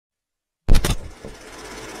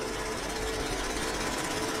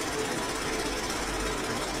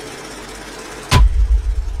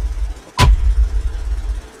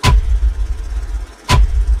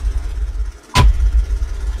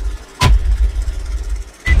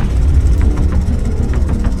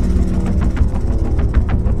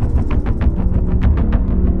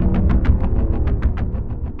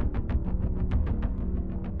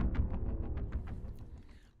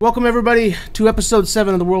Welcome, everybody, to episode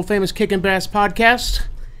 7 of the world-famous Kickin' Bass podcast.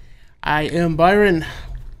 I am Byron.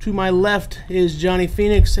 To my left is Johnny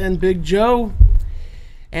Phoenix and Big Joe.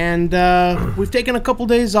 And we've taken a couple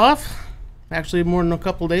days off. Actually, more than a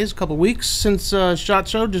couple days, a couple weeks since SHOT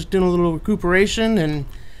Show. Just doing a little recuperation and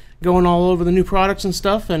going all over the new products and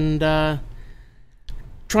stuff. And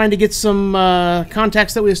trying to get some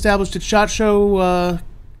contacts that we established at SHOT Show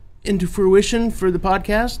into fruition for the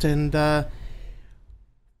podcast. And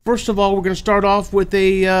first of all, we're going to start off with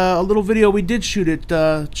a little video we did shoot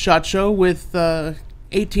at SHOT Show with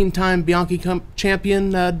 18-time Bianchi champion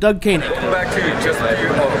Doug Koenig. Welcome back to just a few.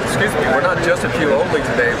 Excuse me, we're not just a few only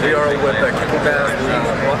today. We are with the Kickin' Bass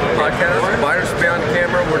podcast. Byron's behind the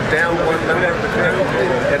camera. We're down one member of the crew,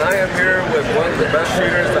 and I am here with one of the best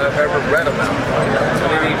shooters I've ever read about.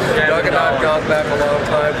 Doug and I have gone back a long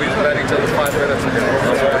time. We've met each other 5 minutes ago.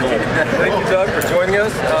 Thank you, Doug, for joining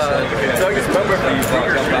us. Doug is a member of the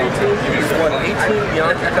Leader shooting team. He's won 18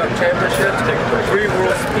 Bianchi Cup championships, 3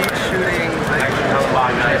 World Speed Shooting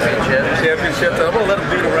championships. I'm going to let him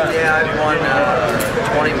do the rest. Yeah, I've won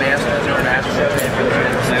 20 Masters International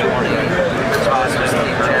Championships, 20 Cosmos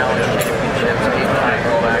Team Challenge Championships, 8-time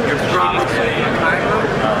World Active Shots,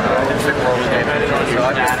 6 World Championships. So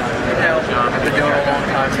I've been doing it a long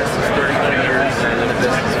time. This is 33 years in the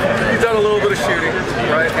business. He's done a little bit of shooting,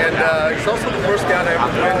 right? And he's also the first guy to ever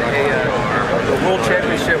win a World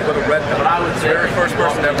Championship with a red dot. He's the very first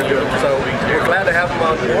person to ever do it. So we're glad to have him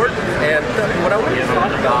on board. And what I want to talk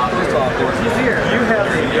about first off is you have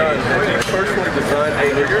a gun that you personally designed a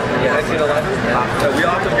Leader in 1911. We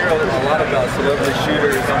often hear a lot about celebrity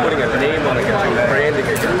shooters putting a name on a gun, branding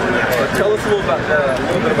a gun. But tell us a little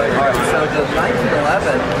bit about your gun. So the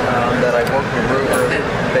 1911 that I worked with Ruger,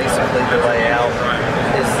 basically the layout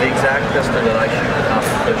is the exact pistol that I shoot in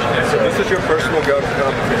competition. So this is your personal gun for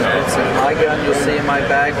competition? It's my gun you'll see in my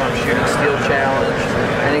bag when I'm shooting Steel Challenge,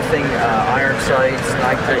 anything iron sights,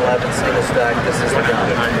 1911 single stack, this is the gun.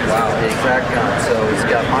 Wow. The exact gun. So it's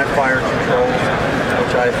got my fire controls,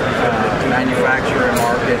 which I manufacture and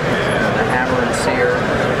market, the hammer and sear,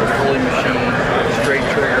 the fully machined, straight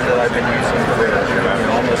trigger that I've been using for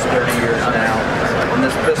almost 30 years now. On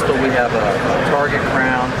this pistol we have a target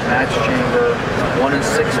crown, match chamber, 1 in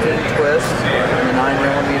 16 twist, and the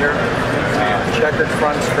 9mm, checkered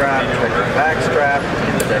front strap, checkered back strap,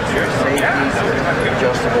 ambidextrous safeties,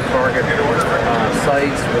 adjustable target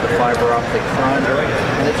sights with a fiber optic front,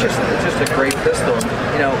 and it's just a great pistol.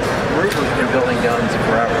 You know, Ruger's been building guns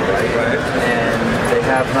forever, right? And they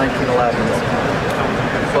have 1911s.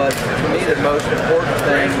 But to me, the most important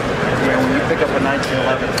thing, when you pick up a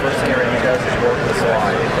 1911, the first thing everything does is work the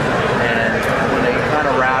slide. And when they kind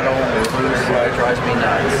of rattle or loose, it drives me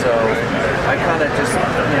nuts. So I kind of just,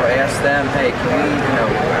 ask them, hey, can we,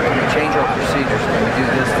 change our procedures? Can we do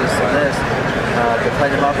this, this, and this? To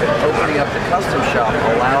tighten them up, and opening up the custom shop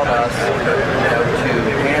allowed us, to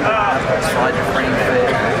hand slide the frame fit,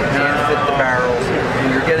 hand fit the barrels, and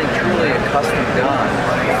you're getting truly a custom gun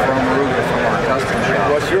from Ruger, from our custom shop.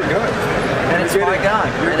 What's your gun? And it's my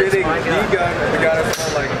gun. You're getting the gun that's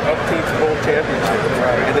won like up-teens world championship,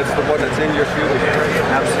 right? And it's the one that's in your shooting.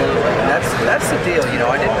 Absolutely. That's the deal.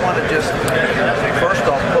 I didn't want to just first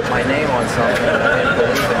off put my name on something that I didn't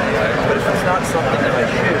believe in. But if it's not something that I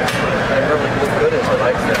shoot, then really what good is it?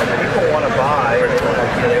 Like people want to buy,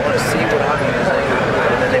 they want to see what I'm using,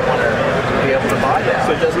 and then they want to be able to buy that.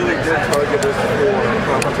 So you really did target this for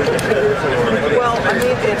competition shooters? Well, I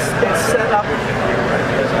mean, it's set up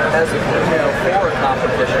as for a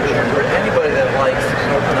competition shooter. Anybody that likes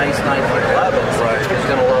nice 1911s is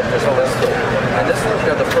going to love this pistol. And this is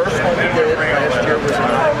the first one we did last year was an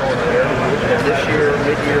 9mm. And this year,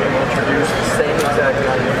 mid-year, we introduced the same exact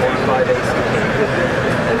 945 ACP.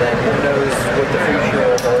 And then who knows what the future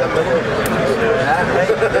will hold.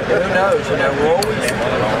 Who knows?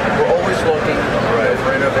 We're always looking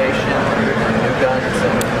for innovation, new guns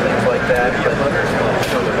and things like that.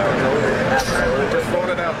 Absolutely. Just throwing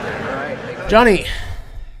it out there. Johnny.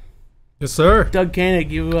 Yes, sir. Doug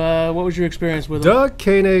Koenig, what was your experience with him? Doug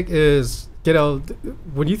Koenig is,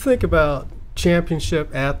 when you think about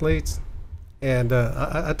championship athletes, and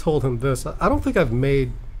I told him this, I don't think I've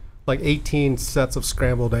made like 18 sets of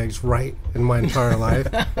scrambled eggs right in my entire life.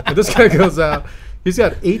 And this guy goes out, he's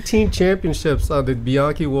got 18 championships on the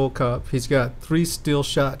Bianchi World Cup. He's got 3 steel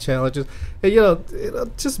shot challenges. And,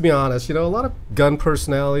 just to be honest, a lot of gun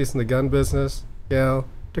personalities in the gun business, they're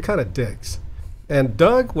kind of dicks. And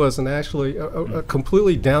Doug was actually a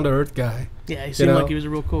completely down-to-earth guy. Yeah, he seemed like he was a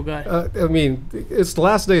real cool guy. I mean, it's the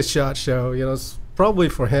last day of SHOT Show. It's probably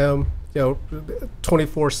for him,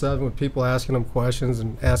 24/7 with people asking him questions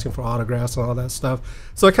and asking for autographs and all that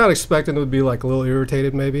stuff. So I kind of expected him to be like a little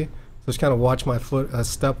irritated maybe. Just kind of watch my foot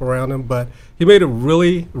step around him. But he made a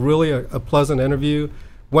really a pleasant interview.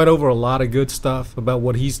 Went over a lot of good stuff about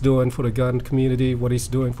what he's doing for the gun community, what he's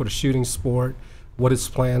doing for the shooting sport, what his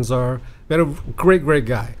plans are. Been a great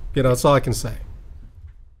guy. That's all I can say.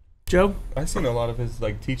 Joe? I've seen a lot of his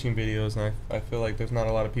like teaching videos, and I feel like there's not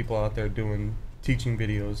a lot of people out there doing teaching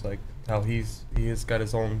videos like how he has got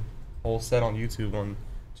his own whole set on YouTube on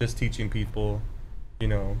just teaching people,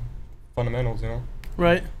 fundamentals,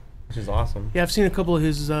 Right. Which is awesome. Yeah, I've seen a couple of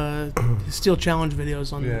his Steel Challenge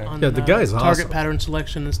videos on the guy's target awesome. pattern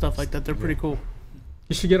selection and stuff like that. They're pretty cool.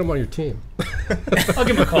 You should get him on your team. I'll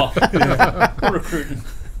give him a call. We're recruiting.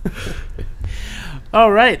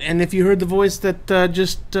 All right, and if you heard the voice that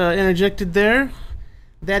just interjected there,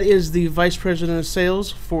 that is the Vice President of Sales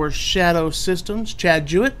for Shadow Systems, Chad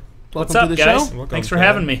Jewett. Welcome What's up, to the guys? show. Welcome, Thanks for Chad.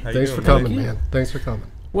 having me. How you Thanks doing, for coming, Thank you. man. Thanks for coming.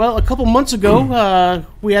 Well, a couple months ago,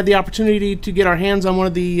 we had the opportunity to get our hands on one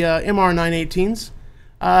of the MR918s.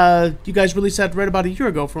 You guys released that right about a year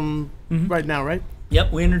ago from right now, right?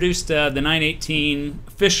 Yep, we introduced the 918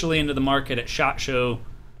 officially into the market at SHOT Show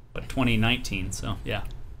 2019. So yeah,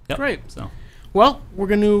 yep. Great. So Well, we're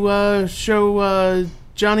going to show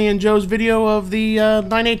Johnny and Joe's video of the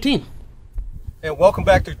 918. And welcome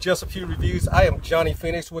back to Just a Few Reviews. I am Johnny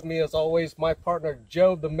Phoenix. With me, as always, my partner,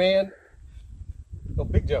 Joe, the man. Oh,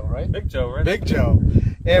 Big Joe, right? Big Joe, right? Big Joe.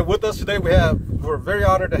 And with us today, we're very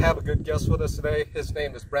honored to have a good guest with us today. His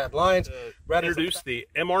name is Brad Lyons. Brad Introduced the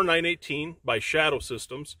MR918 by Shadow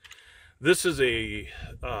Systems. This is a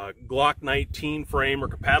Glock 19 frame, or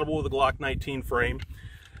compatible with a Glock 19 frame.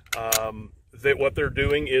 What they're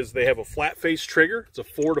doing is they have a flat face trigger. It's a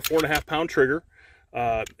 4 to 4.5 pound trigger.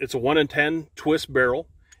 It's a 1 in 10 twist barrel,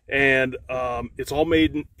 and it's all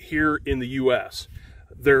made here in the U.S.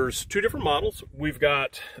 There's two different models. We've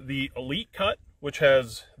got the Elite cut, which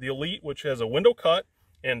has a window cut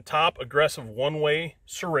and top aggressive one-way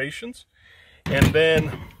serrations. And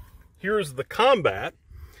then here's the Combat.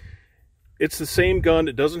 It's the same gun.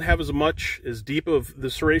 It doesn't have as deep of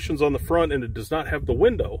the serrations on the front, and it does not have the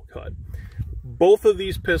window cut. Both of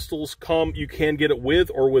these pistols you can get it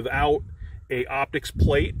with or without a optics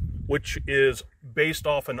plate, which is based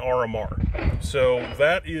off an RMR. So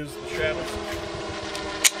that is the Shadow.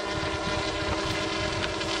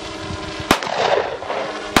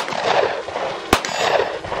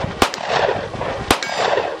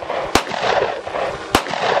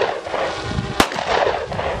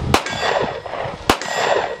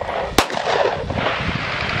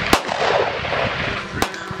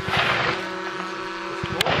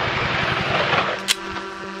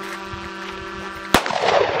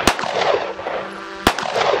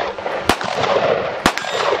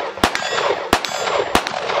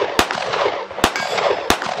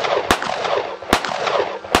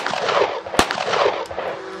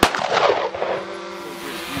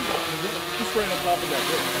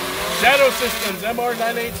 Shadow Systems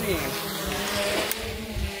MR918.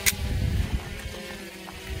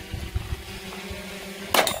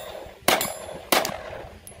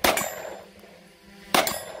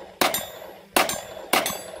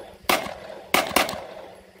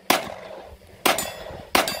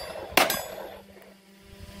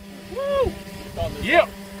 Woo! Yep.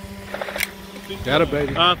 Got it,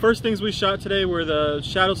 baby. First things we shot today were the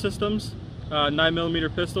Shadow Systems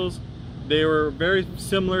 9mm pistols. They were very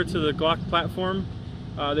similar to the Glock platform.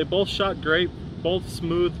 They both shot great, both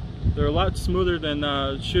smooth. They're a lot smoother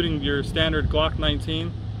than shooting your standard Glock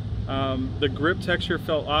 19. The grip texture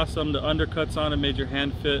felt awesome. The undercuts on it made your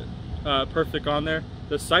hand fit perfect on there.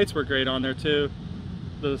 The sights were great on there too.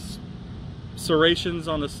 The serrations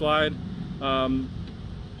on the slide.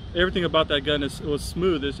 Everything about that gun was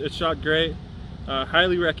smooth. It shot great.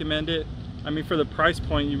 Highly recommend it. I mean, for the price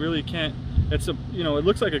point, you really can't. It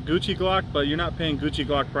looks like a Gucci Glock, but you're not paying Gucci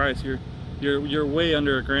Glock price. You're way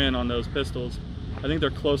under $1,000 on those pistols. I think they're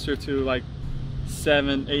closer to like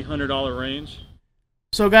 $700-800 range.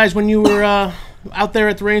 So, guys, when you were out there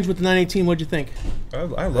at the range with the 918, what'd you think?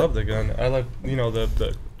 I love the gun. I love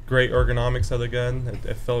the great ergonomics of the gun.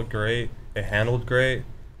 It felt great. It handled great.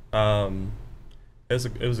 It was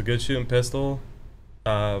a good shooting pistol.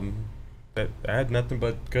 But I had nothing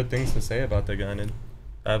but good things to say about the gun, and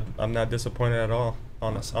I'm not disappointed at all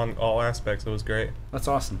on all aspects. It was great. that's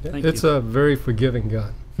awesome. Thank It's you. a very forgiving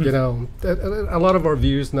gun. A lot of our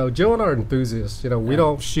viewers know Joe and I are enthusiasts. We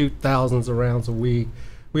don't shoot thousands of rounds a week.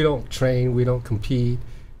 We don't train. We don't compete.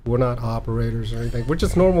 We're not operators or anything. We're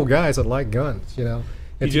just normal guys that like guns.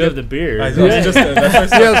 You do have the beard. I just,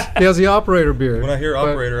 that's he has the operator beard. when I hear But-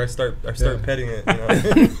 operator, I start petting it.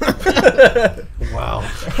 Wow.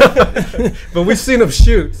 But we've seen him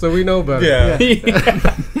shoot, so we know better. Yeah.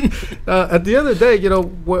 At the end of the day,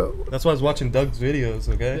 That's why I was watching Doug's videos.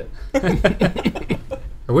 Okay.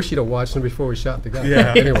 I wish you'd have watched him before we shot the gun.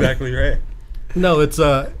 Yeah. Anyway. Exactly right. No, it's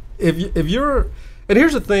if you're, and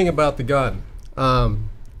here's the thing about the gun.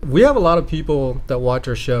 We have a lot of people that watch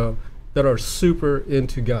our show that are super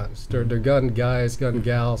into guns. They're gun guys, gun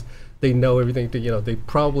gals. They know everything. They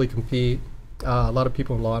probably compete. A lot of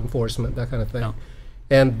people in law enforcement, that kind of thing,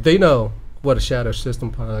 and they know what a Shadow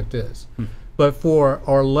System product is. But for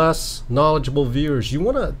our less knowledgeable viewers, you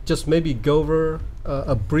want to just maybe go over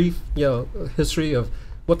a brief, history of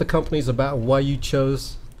what the company's about, why you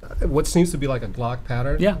chose what seems to be like a Glock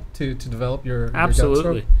pattern to develop your Absolutely.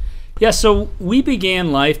 Your gun Yeah, so we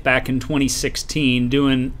began life back in 2016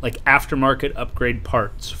 doing like aftermarket upgrade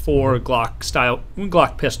parts for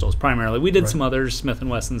Glock pistols primarily. We did some others, Smith &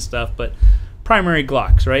 Wesson stuff, but primary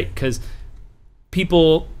Glocks, right? Because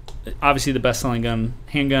people, obviously the best-selling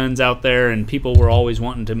handguns out there, and people were always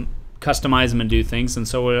wanting to customize them and do things, and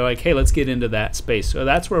so we're like, hey, let's get into that space. So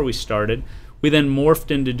that's where we started. We then morphed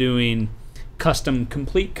into doing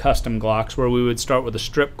complete custom Glocks, where we would start with a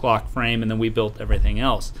strip Glock frame, and then we built everything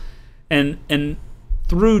else. And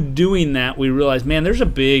through doing that, we realized, man, there's a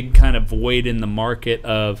big kind of void in the market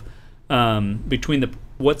of between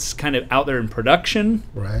what's kind of out there in production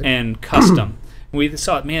and custom. And we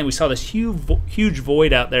saw this huge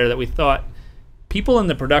void out there that we thought people in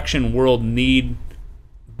the production world need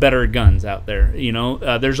better guns out there.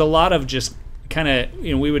 There's a lot of just kind of,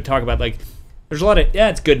 we would talk about like, there's a lot of,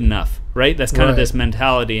 it's good enough, right? That's kind of this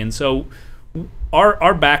mentality. And so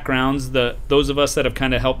our backgrounds, those of us that have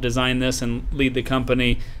kind of helped design this and lead the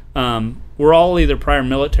company, we're all either prior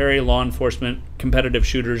military, law enforcement, competitive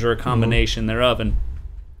shooters, or a combination thereof. And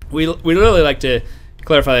we really like to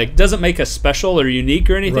clarify, like, it doesn't make us special or unique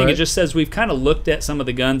or anything. It just says we've kind of looked at some of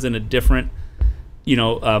the guns in a different,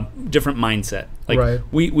 different mindset. Like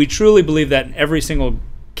we truly believe that in every single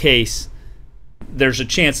case, there's a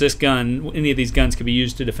chance any of these guns could be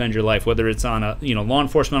used to defend your life, whether it's on a law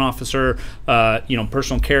enforcement officer,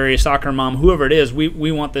 personal carry, soccer mom, whoever it is.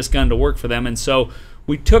 We want this gun to work for them, and so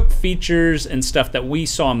we took features and stuff that we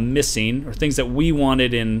saw missing, or things that we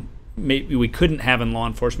wanted in maybe we couldn't have in law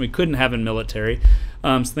enforcement, we couldn't have in military,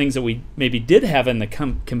 some things that we maybe did have in the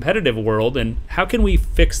competitive world, and how can we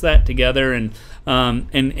fix that together? And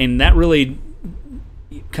that really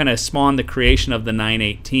kind of spawned the creation of the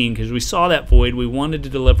 918, because we saw that void. We wanted to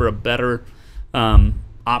deliver a better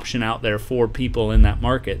option out there for people in that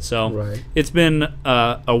market. So it's been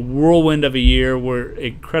a whirlwind of a year. We're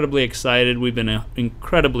incredibly excited. We've been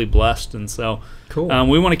incredibly blessed, and so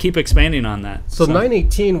we want to keep expanding on that. So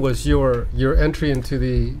 918 was your entry into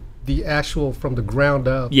the actual from the ground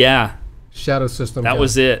up Shadow System. That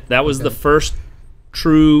was it. That was the first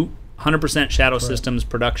true 100% Shadow Systems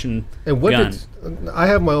production gun. I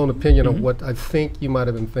have my own opinion of what I think you might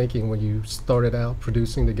have been thinking when you started out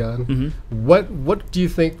producing the gun. What do you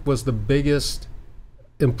think was the biggest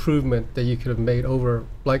improvement that you could have made over,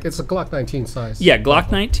 like, it's a Glock 19 size? Yeah,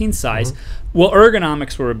 Glock 19 size. Well,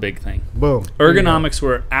 ergonomics were a big thing. Boom. Ergonomics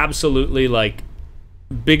were absolutely like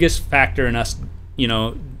biggest factor in us,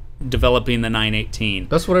 developing the 918.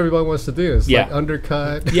 That's what everybody wants to do, is like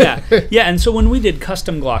undercut. And so when we did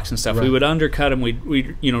custom Glocks and stuff, we would undercut them, we'd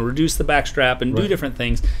reduce the back strap and do different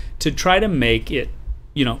things to try to make it,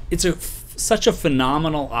 it's such a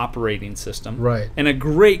phenomenal operating system, and a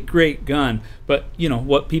great gun, but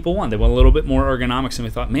what people want, they want a little bit more ergonomics, and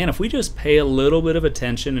we thought, man, if we just pay a little bit of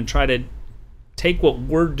attention and try to take what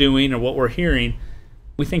we're doing or what we're hearing,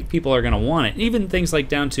 we think people are going to want it. Even things like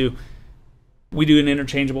down to, we do an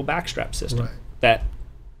interchangeable backstrap system. That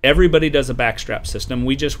everybody does a backstrap system.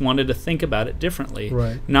 We just wanted to think about it differently.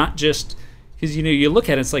 Not just, because you look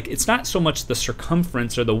at it, it's like, it's not so much the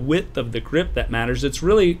circumference or the width of the grip that matters. It's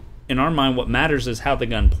really, in our mind, what matters is how the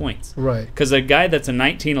gun points. Because a guy that's a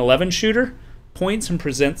 1911 shooter points and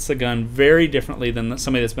presents the gun very differently than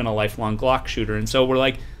somebody that's been a lifelong Glock shooter. And so we're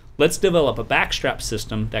like, let's develop a backstrap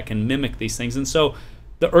system that can mimic these things. And so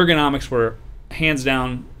the ergonomics were hands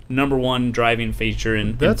down #1 driving feature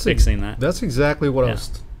in fixing that. That's exactly what I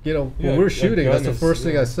was, when we were shooting, that's the first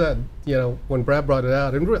thing I said, when Brad brought it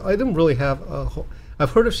out. And I didn't really have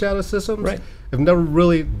I've heard of Shadow Systems. I've never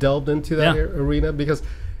really delved into that arena, because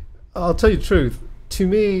I'll tell you the truth. To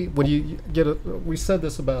me, when you get we said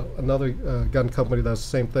this about another gun company that's the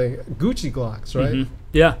same thing, Gucci Glocks, right?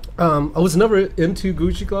 Yeah. I was never into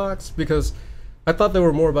Gucci Glocks because I thought they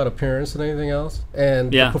were more about appearance than anything else,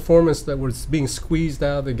 and the performance that was being squeezed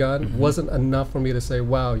out of the gun wasn't enough for me to say,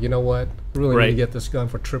 wow, you know what, I really need to get this gun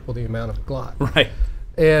for triple the amount of a Glock. Right.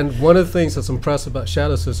 And one of the things that's impressive about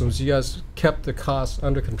Shadow Systems, you guys kept the costs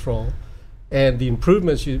under control, and the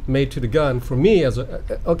improvements you made to the gun, for me, as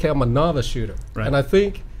I'm a novice shooter, and I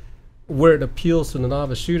think where it appeals to the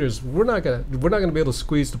novice shooters, we're not gonna be able to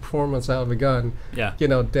squeeze the performance out of a gun, you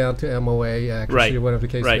know, down to MOA accuracy or whatever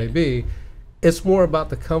the case may be. It's more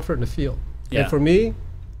about the comfort and the feel. And for me,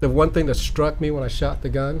 the one thing that struck me when I shot the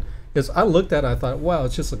gun is I looked at it, I thought, wow,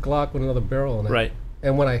 it's just a Glock with another barrel in it. Right.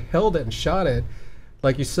 And when I held it and shot it,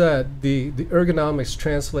 like you said, the ergonomics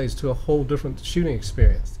translates to a whole different shooting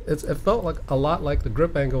experience. It felt like a lot like the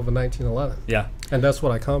grip angle of a 1911. Yeah. And that's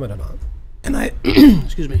what I commented on. And I,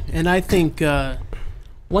 excuse me, and I think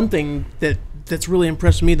one thing that's really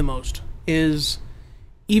impressed me the most is,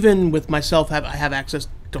 even with myself, I have access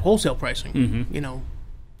to wholesale pricing. You know,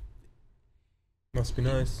 must be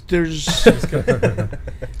nice. There's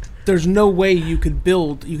no way you could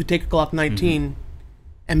take a Glock 19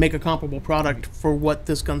 and make a comparable product for what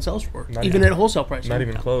this gun sells for, even at wholesale pricing. Not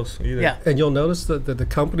even close either. Yeah. And you'll notice that the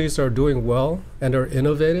companies that are doing well and are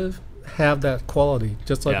innovative have that quality,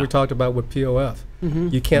 just like we talked about with POF.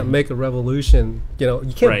 You can't make a revolution, you know,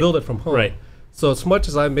 you can't build it from home. Right. So as much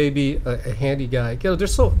as I may be a handy guy, you know,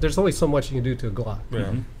 there's only so much you can do to a Glock.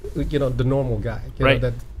 You know, the normal guy, you know,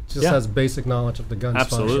 that just has basic knowledge of the gun's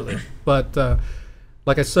Absolutely. function. But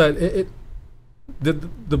like I said,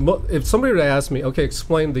 if somebody were to ask me, okay,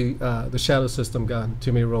 explain the Shadow System gun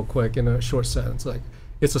to me real quick in a short sentence, like,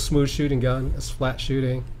 it's a smooth shooting gun, it's flat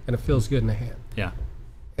shooting, and it feels good in the hand. Yeah.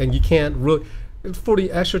 And you can't really, for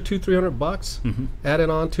the extra $200-300 added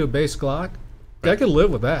on to a base Glock, I could live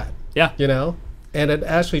with that. Yeah. You know, and it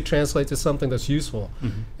actually translates to something that's useful,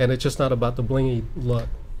 and it's just not about the blingy look.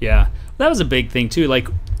 Yeah, that was a big thing too. Like,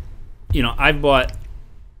 you know, I've bought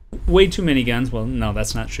way too many guns. Well, no,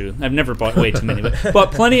 that's not true. I've never bought way too many, but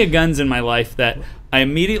bought plenty of guns in my life that I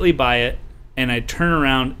immediately buy it and I turn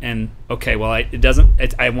around and okay, well,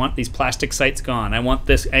 I want these plastic sights gone. I want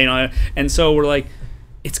this, you know, and so we're like,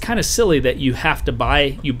 it's kind of silly that you have to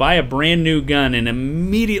buy a brand new gun and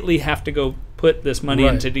immediately have to go put this money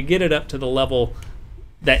into to get it up to the level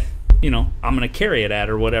that, you know, I'm going to carry it at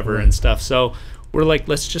or whatever and stuff. So we're like,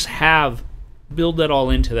 let's just build that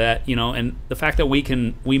all into that, you know, and the fact that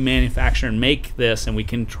we manufacture and make this and we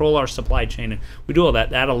control our supply chain and we do all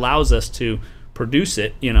that allows us to produce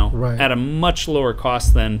it, you know, at a much lower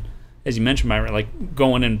cost than, as you mentioned, Byron, like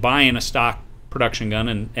going and buying a stock production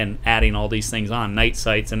gun and adding all these things on, night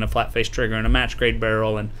sights and a flat face trigger and a match grade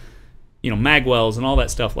barrel and, you know, mag wells and all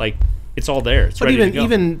that stuff. Like, it's all there. It's ready to go.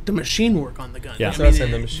 Even the machine work on the gun. Yeah, I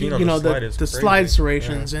mean, the machine on you know, the slide is the slide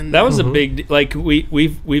serrations and that was a big, like,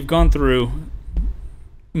 we've gone through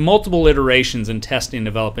multiple iterations in testing and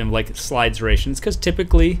developing like slide serrations, because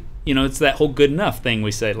typically, you know, it's that whole good enough thing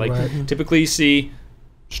we say. Like, typically you see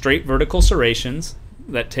straight vertical serrations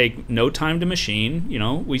that take no time to machine. You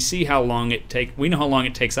know, we see how long it takes. We know how long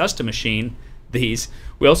it takes us to machine these.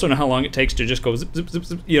 We also know how long it takes to just go zip, zip, zip,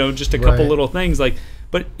 zip, you know, just a couple little things. Like,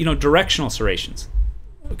 but, you know, directional serrations.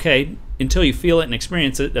 Okay, until you feel it and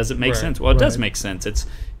experience it, does it make sense? Well, it does make sense. It's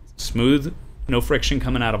smooth, no friction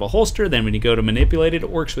coming out of a holster. Then when you go to manipulate it, it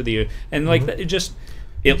works with you. And like that,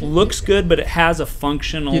 it looks good, but it has a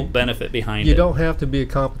functional benefit behind it. You don't have to be a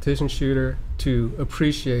competition shooter to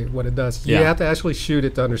appreciate what it does. You have to actually shoot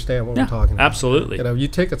it to understand what we're talking about. Absolutely. You know, you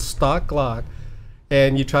take a stock Glock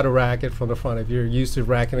and you try to rack it from the front. If you're used to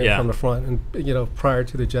racking it from the front, and you know, prior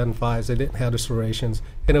to the Gen 5s, they didn't have the serrations,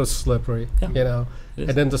 and it was slippery. You know,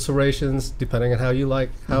 and then the serrations, depending on how you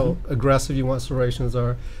like, how aggressive you want serrations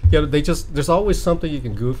are, you know, there's always something you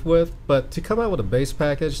can goof with. But to come out with a base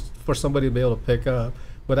package for somebody to be able to pick up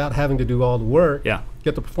without having to do all the work,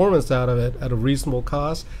 get the performance out of it at a reasonable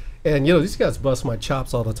cost, and you know, these guys bust my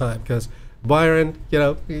chops all the time because Byron, you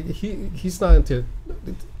know, he's not into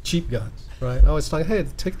cheap guns. Right, I always like, hey,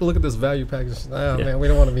 take a look at this value package. Oh man, we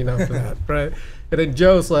don't want to be known for that, right? And then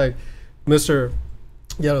Joe's like, Mr.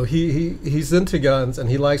 You know, he's into guns and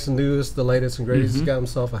he likes the newest, the latest and greatest. He's got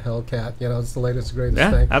himself a Hellcat. You know, it's the latest and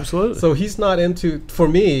greatest thing. Absolutely. So he's not into. For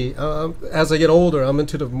me, as I get older, I'm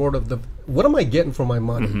into the more of the what am I getting for my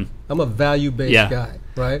money? I'm a value-based guy,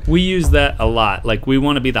 right? We use that a lot. Like, we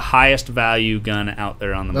want to be the highest value gun out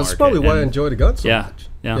there on the market. That's probably why I enjoy the gun so much.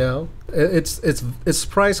 Yeah. You know, it's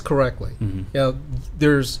priced correctly. You know,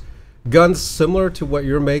 there's guns similar to what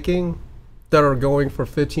you're making that are going for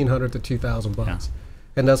 $1,500 to $2,000,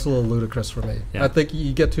 and that's a little ludicrous for me. I think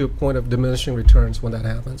you get to a point of diminishing returns when that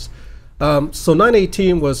happens. So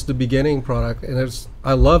 918 was the beginning product, and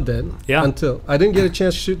I loved it. Yeah. Until I didn't get a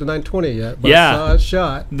chance to shoot the 920 yet, but Yeah. I saw it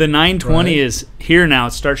shot. The 920 Right. is here now.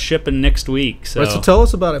 It starts shipping next week. So, Right, so tell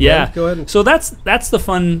us about it, yeah. man. Go ahead. So that's the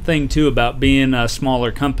fun thing too about being a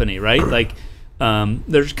smaller company, right? Like,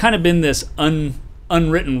 there's kind of been this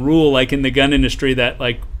unwritten rule, like in the gun industry, that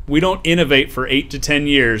like we don't innovate for 8 to 10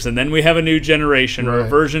 years, and then we have a new generation or a Right.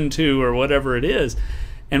 version 2 or whatever it is,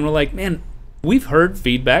 and we're like, man, we've heard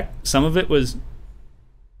feedback. Some of it was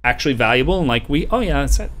actually valuable, and like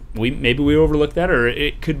maybe we overlooked that, or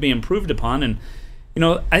it could be improved upon. And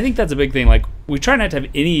I think that's a big thing. Like, we try not to have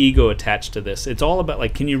any ego attached to this. It's all about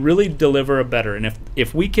like, can you really deliver a better? And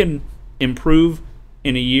if we can improve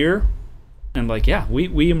in a year, and like, yeah,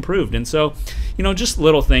 we improved. And so, just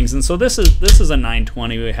little things. And so this is a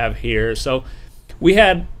 920 we have here. So we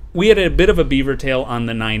had a bit of a beaver tail on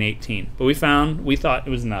the 918, but we thought it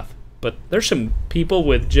was enough. But there's some people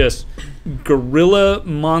with just gorilla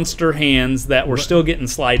monster hands that were still getting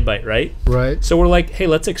slide bite, right? Right. So we're like, hey,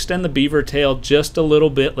 let's extend the beaver tail just a little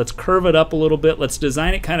bit. Let's curve it up a little bit. Let's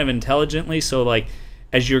design it kind of intelligently, so like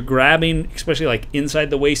as you're grabbing, especially like inside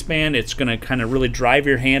the waistband, it's going to kind of really drive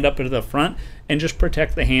your hand up into the front and just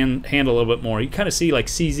protect the hand a little bit more. You kind of see like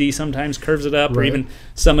CZ sometimes curves it up, or even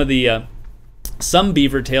some of the some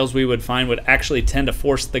beaver tails we would find would actually tend to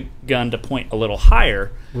force the gun to point a little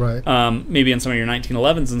higher. Right. Maybe in some of your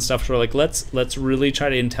 1911s and stuff. So we're like, let's really try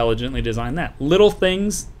to intelligently design that. Little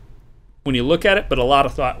things when you look at it, but a lot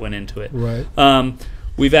of thought went into it. Right.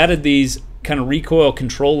 We've added these kind of recoil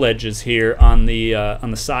control edges here on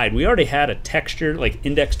the side. We already had a texture, like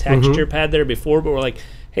index texture pad there before, but we're like,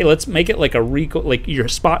 hey, let's make it like a recoil, like your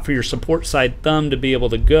spot for your support side thumb to be able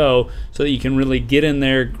to go, so that you can really get in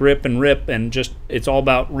there, grip and rip, and just, it's all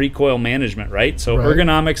about recoil management, right? So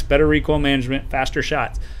ergonomics, better recoil management, faster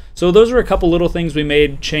shots. So those are a couple little things we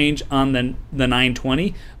made change on the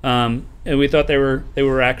 920, and we thought they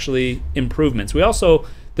were actually improvements. We also,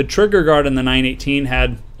 the trigger guard on the 918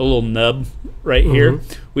 had a little nub right here.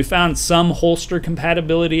 We found some holster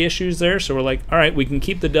compatibility issues there, so we're like, all right, we can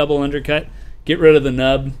keep the double undercut, get rid of the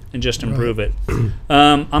nub, and just improve it.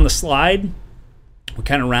 On the slide, we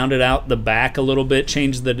kind of rounded out the back a little bit,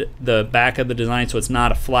 changed the back of the design so it's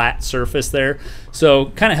not a flat surface there. So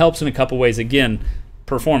kind of helps in a couple ways. Again,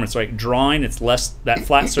 performance, like drawing, it's less, that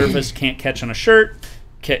flat surface can't catch on a shirt,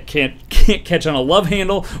 can't catch on a love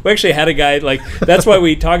handle. We actually had a guy, like, that's why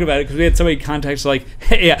we talked about it, because we had somebody contact us like,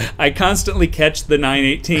 hey, I constantly catch the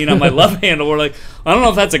 918 on my love handle. We're like, I don't know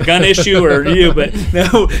if that's a gun issue or you, but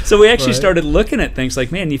no. So we actually started looking at things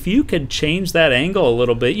like, man, if you could change that angle a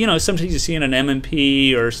little bit, sometimes you see in an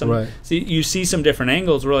M&P or some, you see some different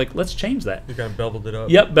angles. We're like, let's change that. You kind of beveled it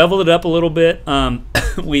up. Yep, beveled it up a little bit.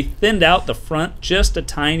 We thinned out the front just a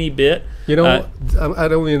tiny bit. I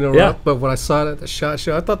don't mean to interrupt, but when I saw it at the SHOT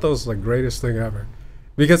Show, I thought that was the greatest thing ever,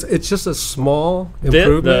 because it's just a small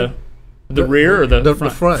improvement. The rear or the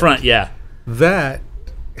front? The front. Yeah. That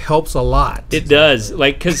helps a lot. It does,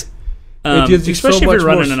 like, because especially if you're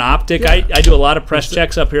running an optic, I do a lot of press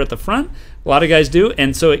checks up here at the front. A lot of guys do,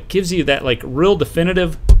 and so it gives you that like real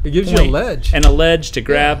definitive. It gives you a ledge to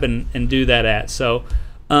grab and do that at. So.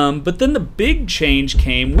 But then the big change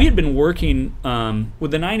came. We had been working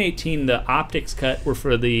with the 918. The optics cut were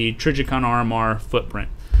for the Trijicon RMR footprint.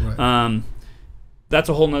 Right. That's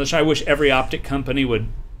a whole nother show. I wish every optic company would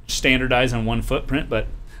standardize on one footprint, but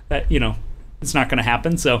that it's not going to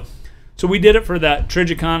happen. So we did it for that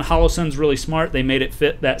Trijicon. Holosun's really smart. They made it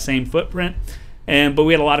fit that same footprint. But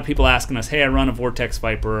we had a lot of people asking us, hey, I run a Vortex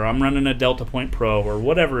Viper, or I'm running a Delta Point Pro, or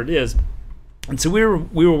whatever it is. And so we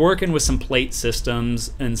were working with some plate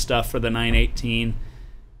systems and stuff for the 918,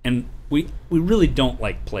 and we really don't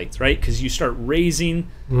like plates, right? Because you start raising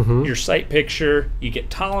your sight picture, you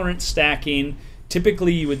get tolerance stacking.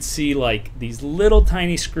 Typically, you would see like these little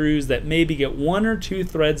tiny screws that maybe get 1 or 2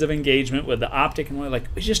 threads of engagement with the optic, and we're like,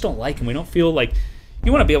 we just don't like them. We don't feel like.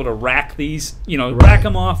 You want to be able to rack these, rack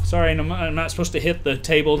them off. Sorry, I'm not supposed to hit the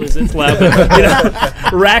table because it's loud,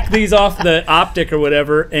 but rack these off the optic or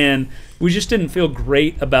whatever. And we just didn't feel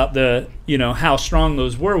great about the, how strong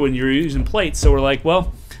those were when you're using plates. So we're like,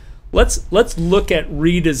 well, let's look at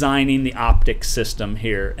redesigning the optic system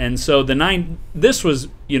here. And so this was,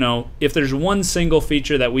 if there's one single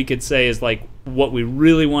feature that we could say is like what we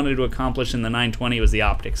really wanted to accomplish in the 920 was the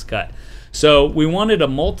optics cut. So we wanted a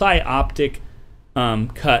multi-optic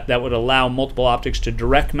cut that would allow multiple optics to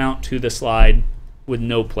direct mount to the slide with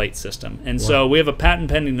no plate system. And so we have a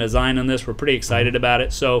patent pending design on this. We're pretty excited about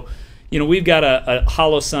it. So, we've got a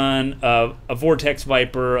Holosun, a Vortex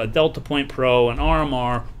Viper, a Delta Point Pro, an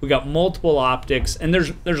RMR. We got multiple optics, and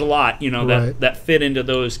there's a lot that fit into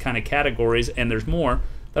those kind of categories, and there's more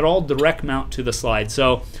that all direct mount to the slide,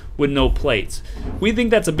 so with no plates. We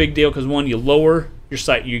think that's a big deal because, one, you lower your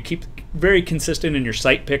sight, you keep very consistent in your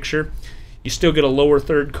sight picture. You still get a lower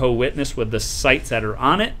third co-witness with the sights that are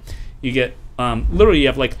on it. You get literally, you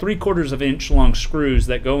have like 3/4 of an inch long screws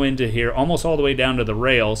that go into here, almost all the way down to the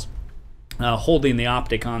rails, holding the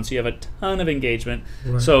optic on, so you have a ton of engagement.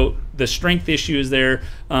 So the strength issue is there.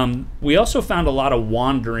 We also found a lot of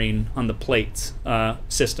wandering on the plates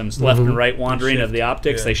systems, left and right wandering of the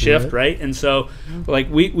optics. They shift, right? And so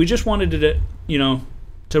like we just wanted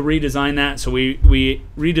to redesign that. So we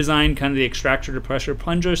redesigned kind of the extractor to pressure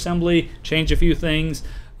plunger assembly, change a few things.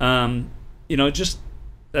 Just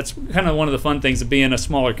that's kind of one of the fun things of being a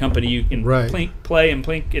smaller company. You can play and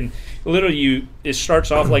plink, and literally it starts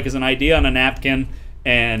off like as an idea on a napkin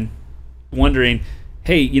and wondering,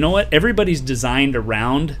 hey, you know what? Everybody's designed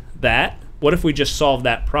around that. What if we just solve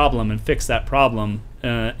that problem and fix that problem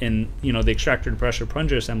in the extractor to pressure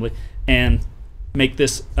plunger assembly and make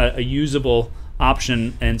this a usable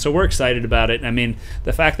option? And so we're excited about it. I mean,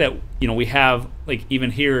 the fact that we have, like,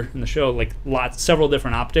 even here in the show, like several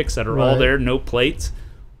different optics that are all there, no plates.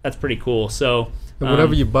 That's pretty cool. So and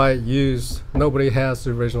whenever you buy it used, nobody has the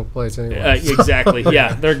original plates anyway. Exactly.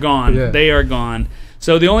 Yeah, they're gone. They are gone.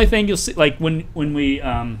 So the only thing you'll see, like when we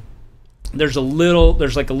there's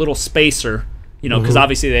like a little spacer, because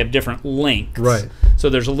obviously they have different lengths. Right. So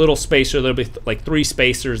there's a little spacer. There'll be like 3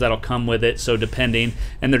 spacers that'll come with it. So depending,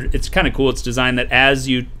 and it's kind of cool. It's designed that as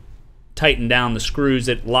you tighten down the screws,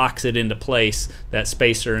 it locks it into place, that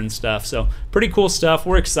spacer and stuff. So pretty cool stuff.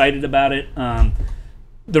 We're excited about it.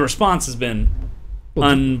 The response has been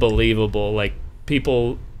unbelievable. Like,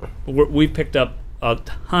 we've picked up a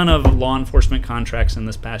ton of law enforcement contracts in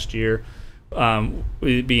this past year,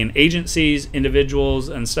 being agencies, individuals,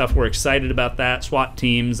 and stuff. We're excited about that. SWAT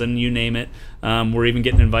teams and you name it. We're even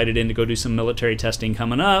getting invited in to go do some military testing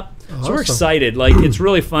coming up. Awesome. So we're excited. Like, it's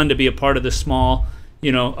really fun to be a part of this small,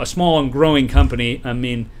 a small and growing company. I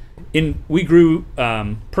mean, we grew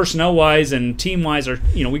personnel-wise and team-wise,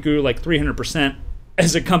 we grew like 300%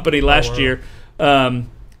 as a company last year,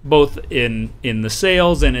 both in the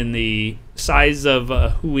sales and in the size of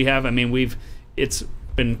who we have. I mean, it's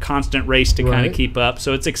been constant race to kind of keep up,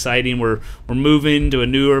 so it's exciting. We're moving to a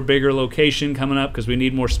newer, bigger location coming up because we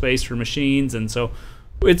need more space for machines, and so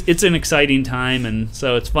it's an exciting time, and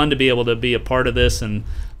so it's fun to be able to be a part of this and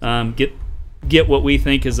get what we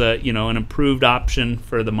think is an improved option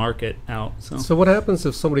for the market out. So what happens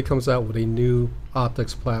if somebody comes out with a new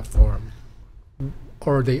optics platform?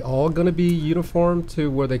 Are they all going to be uniform to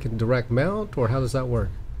where they can direct mount, or how does that work?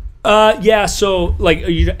 Yeah, so like, are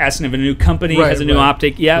you asking if a new company has a new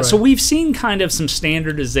optic? Yeah, so we've seen kind of some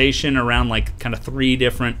standardization around like kind of 3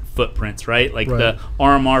 different footprints, right? Like the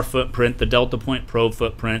RMR footprint, the Delta Point Pro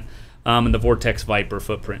footprint, and the Vortex Viper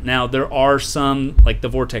footprint. Now, there are some, like the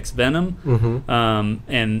Vortex Venom,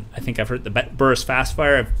 and I think I've heard the Burris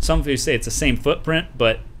Fastfire. Some of you say it's the same footprint,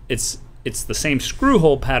 but it's the same screw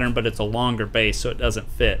hole pattern, but it's a longer base, so it doesn't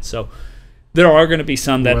fit. So there are going to be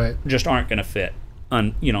some that just aren't going to fit,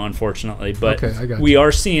 unfortunately. But we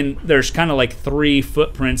are seeing there's kind of like 3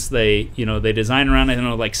 footprints they design around. I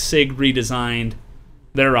know like SIG redesigned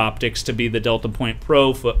their optics to be the Delta Point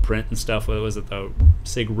Pro footprint and stuff. What was it, the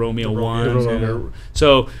SIG Romeo 1?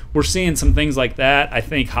 So we're seeing some things like that. I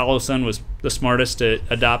think Holosun was the smartest to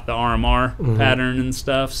adopt the RMR pattern and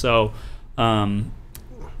stuff. So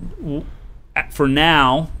for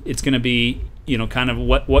now, it's going to be, kind of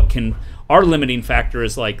what can, our limiting factor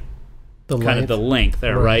is like the length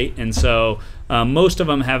there, right? And so most of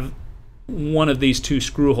them have one of these 2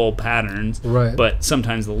 screw hole patterns, but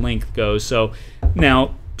sometimes the length goes. So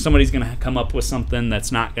now somebody's going to come up with something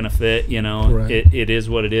that's not going to fit, it is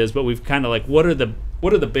what it is. But we've kind of like, what are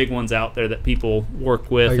the big ones out there that people work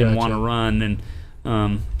with and want to run, and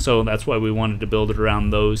so that's why we wanted to build it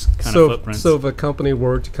around those kind of footprints. So if a company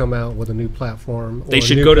were to come out with a new platform, they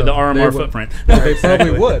should go to the RMR footprint. They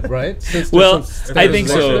probably would, right? Well, I think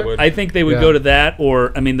so. I think they would go to that,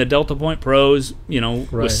 or I mean, the Delta Point Pros,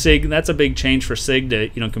 with SIG, that's a big change for SIG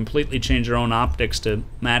to completely change their own optics to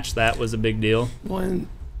match that was a big deal. Well, and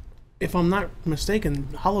if I'm not mistaken,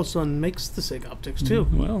 Holosun makes the SIG optics too.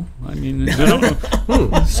 Well, I mean, I don't know.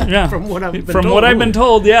 Yeah. From what I've been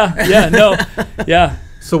told, yeah.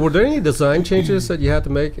 So were there any design changes that you had to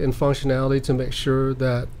make in functionality to make sure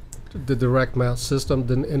that the direct mount system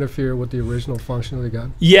didn't interfere with the original function of the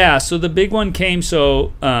gun? Yeah, so the big one came,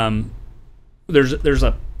 so there's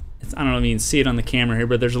a I don't know if you can see it on the camera here,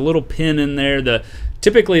 but there's a little pin in there.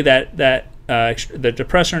 Typically the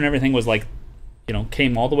depressor and everything was like,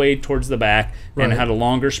 came all the way towards the back, and it had a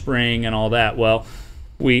longer spring and all that. Well,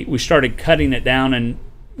 we started cutting it down and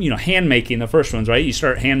hand making the first ones, right? You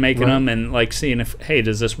start hand making them and like seeing if, hey,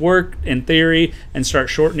 does this work in theory, and start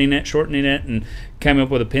shortening it and coming up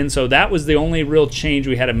with a pin. So that was the only real change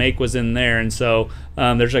we had to make was in there. And so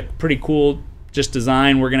there's a pretty cool just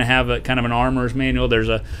design. We're going to have a kind of an armorer's manual. There's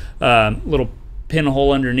a little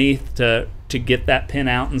pinhole underneath to get that pin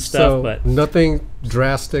out and stuff. So but nothing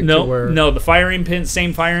drastic. No, the firing pins,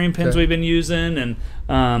 same firing pins we've been using, and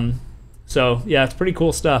so yeah, it's pretty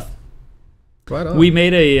cool stuff. Right on. We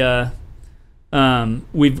made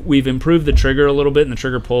we've improved the trigger a little bit and the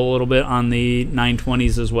trigger pull a little bit on the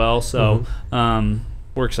 920s as well. So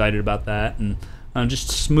we're excited about that, and just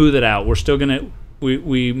smooth it out. We're still gonna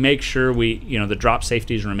we make sure the drop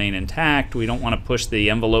safeties remain intact. We don't want to push the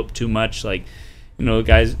envelope too much. Like,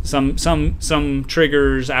 guys, some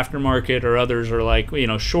triggers aftermarket or others are like,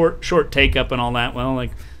 short take up and all that. Well,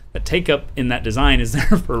 like, the take up in that design is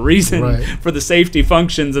there for a reason, for the safety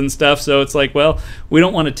functions and stuff. So it's like, well, we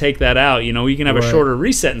don't want to take that out. You can have a shorter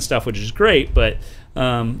reset and stuff, which is great, but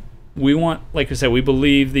we want, like I said, we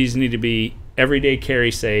believe these need to be everyday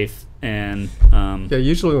carry safe. And yeah,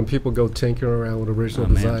 usually when people go tinkering around with original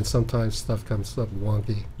design, sometimes stuff comes up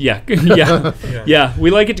wonky. Yeah. We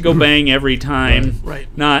like it to go bang every time,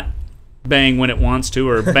 not bang when it wants to,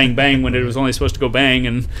 or bang bang when it was only supposed to go bang.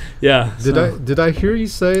 And did I hear you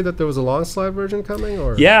say that there was a long slide version coming?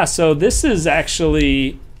 Or so this is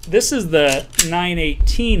the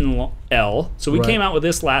 918L. So we came out with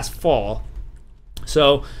this last fall.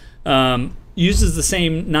 So uses the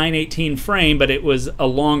same 918 frame, but it was a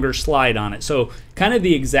longer slide on it. So kind of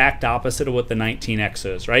the exact opposite of what the 19X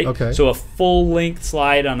is, right? Okay. So a full length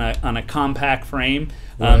slide on a compact frame.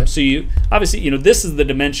 So you obviously, this is the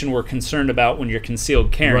dimension we're concerned about when you're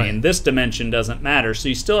concealed carrying. This dimension doesn't matter. So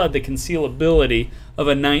you still have the concealability of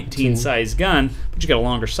a 19 size gun, but you got a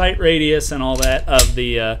longer sight radius and all that of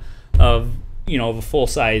the of a full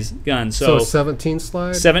size gun. So 17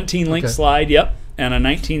 slide. 17 length slide. Yep. And a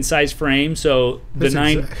 19 size frame. So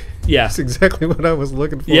that's exactly what I was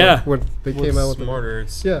looking for. When they came out with smarter.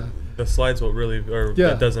 The slides will really,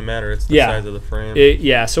 it doesn't matter. It's the size of the frame.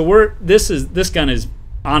 So this gun is,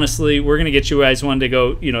 honestly, we're gonna get you guys one to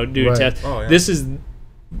go, do a test. Oh, yeah. This is,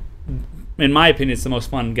 in my opinion, it's the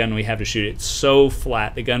most fun gun we have to shoot. It's so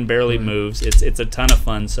flat. The gun barely moves. It's a ton of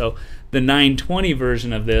fun. So the 920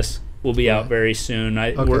 version of this will be out very soon.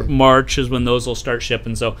 March is when those will start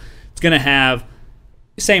shipping. So it's gonna have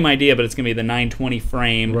same idea, but it's gonna be the 920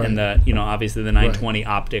 frame and the obviously the 920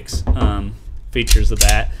 optics features of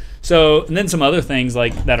that. So, and then some other things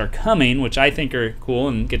like that are coming, which I think are cool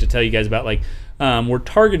and get to tell you guys about. Like, we're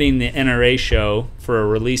targeting the NRA show for a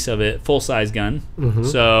release of it, full size gun.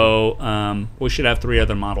 So we should have 3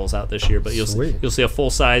 other models out this year, but you'll see a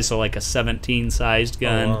full size, so like a 17 sized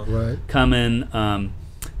gun coming.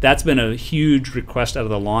 That's been a huge request out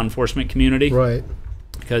of the law enforcement community,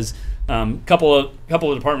 because couple of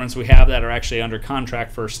departments we have that are actually under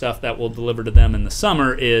contract for stuff that we'll deliver to them in the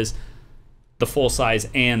summer is the full size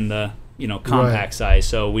and the compact size.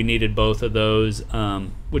 So we needed both of those,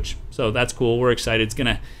 so that's cool. We're excited. It's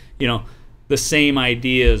gonna the same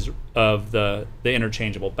ideas of the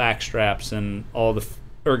interchangeable back straps and all the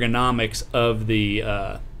ergonomics of the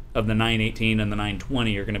 918 and the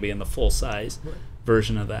 920 are going to be in the full size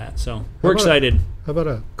version of that. So we're excited. How about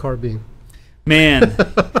a carbine? Man,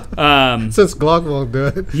 since Glock won't do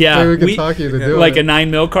it, we can talk you to do like it. A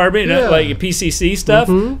 9mm carbine, like a PCC stuff.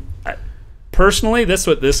 Personally, that's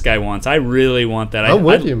what this guy wants. I really want that. I'm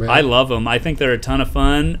with you, man. I love them. I think they're a ton of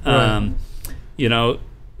fun.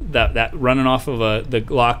 That running off of the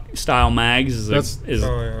Glock style mags is I think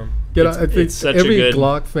every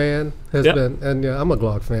Glock fan has been, and I'm a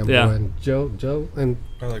Glock fan. And Joe, and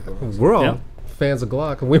I like Glocks. We're all fans of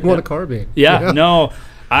Glock, and we want a carbine. No,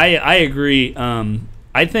 I agree.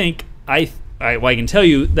 I think I can tell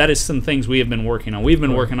you that is some things we have been working on. We've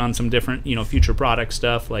been working on some different future product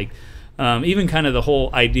stuff, like even kind of the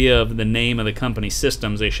whole idea of the name of the company,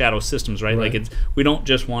 Systems, Shadow Systems, right? Like we don't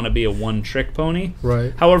just want to be a one trick pony.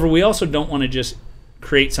 However, we also don't want to just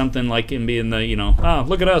create something like and be in the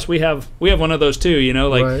look at us, we have one of those too.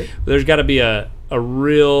 There's got to be a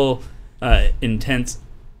real intense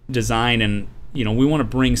design, and we want to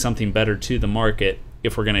bring something better to the market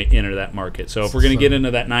if we're going to enter that market. So if we're going to get into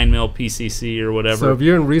that 9mm PCC or whatever. So if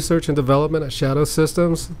you're in research and development at Shadow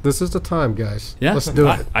Systems, this is the time, guys. Let's do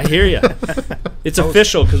it. I hear you. It's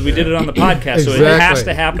official because we did it on the podcast, so it has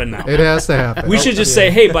to happen now. It has to happen. We should just say,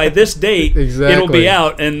 hey, by this date, it'll be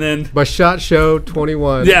out, and then by SHOT Show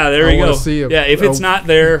 21. Yeah, there we go. See if it's not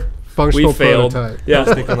there, functional we failed. Prototype. Yeah,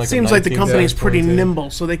 it seems like the company's pretty nimble,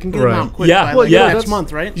 so they can get them out quick. Yeah, next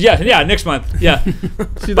month, right? Yeah, next month. Yeah,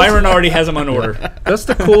 Byron already has them on order. That's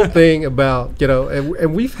the cool thing about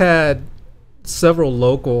and we've had several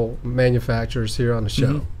local manufacturers here on the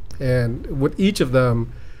show, and with each of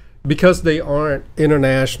them, because they aren't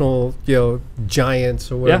international,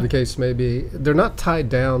 giants or whatever the case may be, they're not tied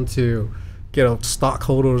down to,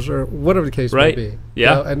 stockholders or whatever the case may be.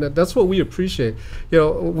 Yeah. And that's what we appreciate.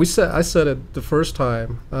 I said it the first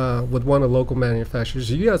time with one of the local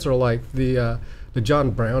manufacturers. You guys are like the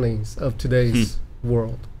John Brownings of today's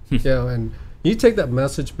world. And you take that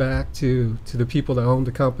message back to the people that own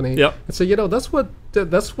the company and say, that's what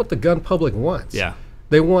the gun public wants. Yeah.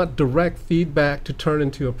 They want direct feedback to turn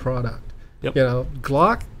into a product. Yep.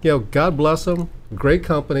 Glock, God bless them, great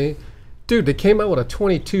company. Dude, they came out with a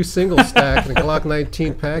 22 single stack and a Glock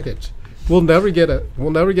 19 package. We'll never get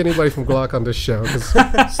anybody from Glock on this show because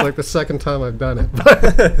it's like the second time I've done it.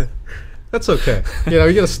 But that's okay.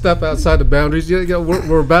 You got to step outside the boundaries.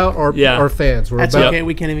 We're about our fans. That's okay.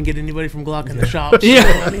 We can't even get anybody from Glock in the shop. So,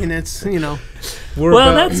 I mean, it's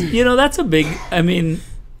that's a big. I mean,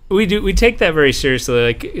 we take that very seriously,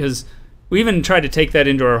 like, because we even tried to take that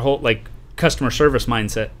into our whole customer service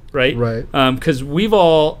mindset, right? Right. Because we've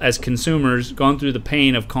all, as consumers, gone through the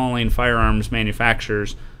pain of calling firearms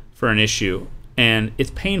manufacturers for an issue, and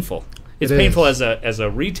it's painful. It's painful as a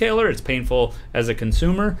retailer. It's painful as a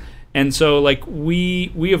consumer, and so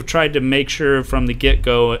we have tried to make sure from the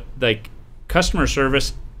get-go, customer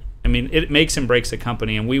service. I mean, it makes and breaks a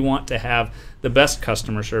company, and we want to have the best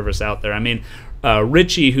customer service out there. I mean,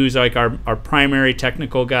 Richie, who's our primary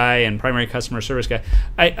technical guy and primary customer service guy,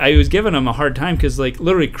 I was giving him a hard time because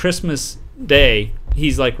literally Christmas Day,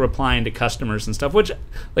 he's replying to customers and stuff, which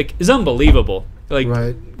is unbelievable.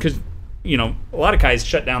 Because a lot of guys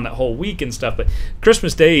shut down that whole week and stuff, but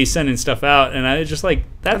Christmas Day he's sending stuff out, and I was just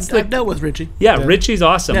that's I've dealt with Richie. Yeah, Richie's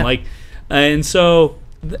awesome. Yeah. And so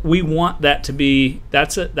we want that to be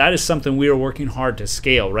that is something we are working hard to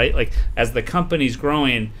scale, right? As the company's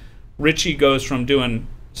growing, Richie goes from doing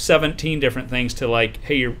 17 different things to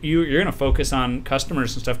hey, you're going to focus on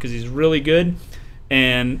customers and stuff because he's really good,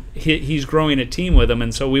 and he's growing a team with him,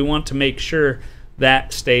 and so we want to make sure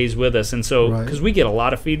that stays with us, and so because we get a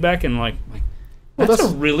lot of feedback and that's a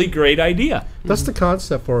really great idea. That's the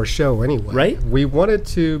concept for our show anyway, right? We wanted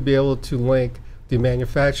to be able to link the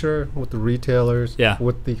manufacturer with the retailers,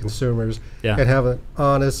 with the consumers, and have an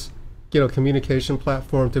honest communication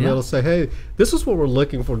platform to be able to say, hey, this is what we're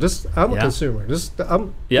looking for. I'm a consumer.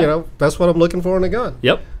 That's what I'm looking for in a gun.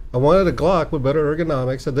 Yep. I wanted a Glock with better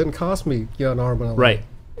ergonomics that didn't cost me an arm and a leg. Right.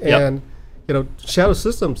 And Shadow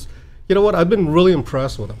Systems, I've been really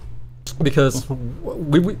impressed with them because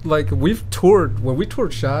we've toured. When we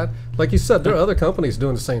toured SHOT, like you said, there are other companies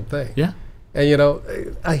doing the same thing. Yeah.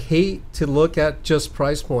 And I hate to look at just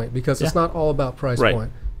price point because it's not all about price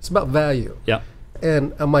point. It's about value. Yeah.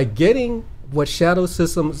 And am I getting what Shadow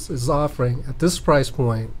Systems is offering at this price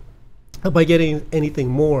point? Am I getting anything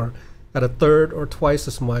more at a third or twice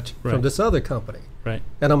as much from this other company? Right.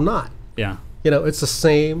 And I'm not. Yeah. It's the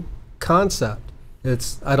same concept.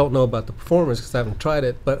 I don't know about the performance because I haven't tried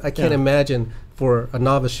it, but I can't imagine for a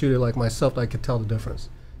novice shooter like myself that I could tell the difference.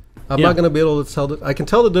 I'm not going to be able to tell. I can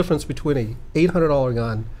tell the difference between a $800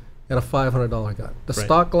 gun and a $500 gun. The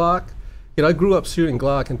stock Glock. I grew up shooting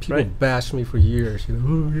Glock, and people bashed me for years.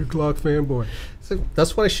 Oh, you're a Glock fanboy. So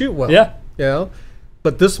that's what I shoot well. Yeah.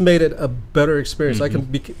 But this made it a better experience.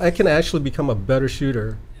 I can actually become a better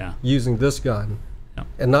shooter using this gun,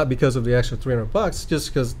 and not because of the extra $300, just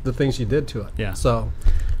because the things you did to it. Yeah. So,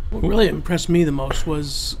 what really impressed me the most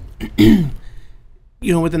was, with the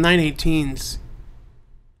 918s.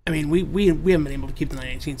 I mean, we haven't been able to keep the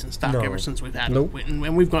 918s in stock ever since we've had them,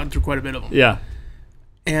 and we've gone through quite a bit of them. Yeah.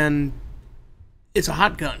 And it's a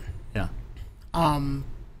hot gun. Yeah.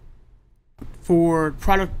 For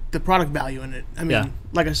the product value in it. I mean,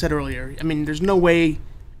 like I said earlier, there's no way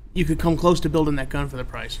you could come close to building that gun for the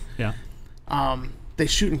price. Yeah. They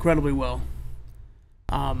shoot incredibly well.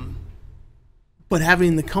 But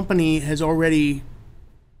having the company has already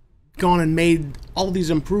gone and made all these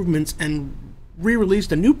improvements and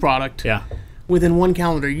re-released a new product within 1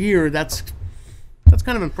 calendar year, that's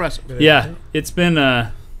kind of impressive. Yeah, it's been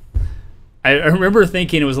I remember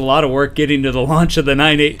thinking it was a lot of work getting to the launch of the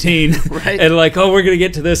 918, and we're gonna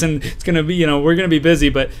get to this, and it's gonna be we're gonna be busy,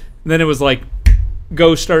 but then it was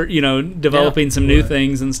go start developing some new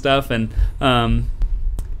things and stuff, and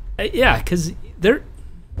because there.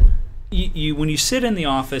 You when you sit in the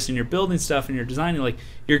office and you're building stuff and you're designing, like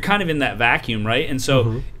you're kind of in that vacuum, right? And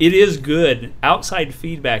so it is good. Outside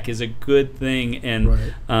feedback is a good thing,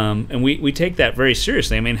 and and we take that very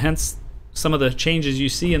seriously. I mean, hence some of the changes you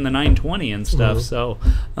see in the 920 and stuff. So,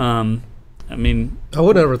 I mean, I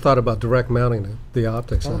would never thought about direct mounting the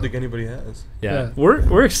optics. I don't think anybody has. Yeah,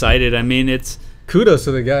 we're excited. I mean, it's kudos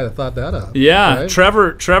to the guy that thought that up. Yeah, right?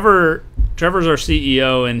 Trevor's our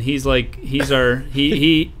CEO, and he's our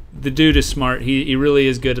the dude is smart. He really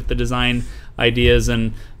is good at the design ideas,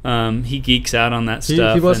 and he geeks out on that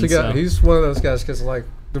stuff. He must have got. He's one of those guys because like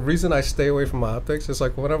the reason I stay away from optics is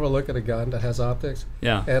like whenever I look at a gun that has optics,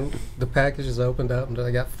 and the package is opened up and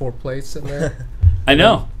I got 4 plates in there. I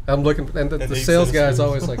know. I'm looking, and the sales guy's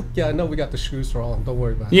always like, "Yeah, I know we got the screws for all of them. Don't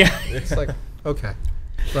worry about it." Yeah, it's like okay,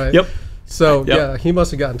 right? Yep. So yeah, he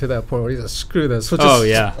must have gotten to that point where he's like, "Screw this." So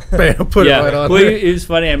bam, put it right on. Well, there. it was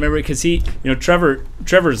funny. I remember because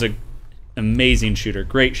Trevor's a amazing shooter,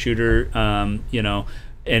 great shooter.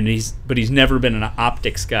 And he's never been an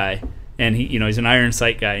optics guy, and he's an iron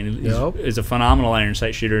sight guy, and he's a phenomenal iron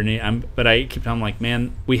sight shooter. And but I keep telling him like,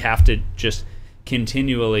 man, we have to just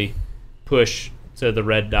continually push to the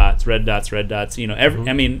red dots. I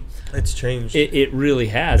mean, it's changed. It really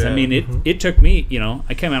has. I mean, it took me.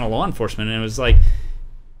 I came out of law enforcement, and it was like,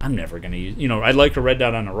 I'm never going to use. I'd like a red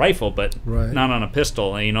dot on a rifle, but not on a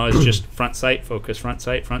pistol. It's just front sight, focus, front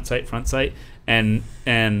sight, and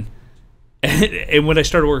when I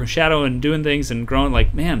started working shadow and doing things and growing,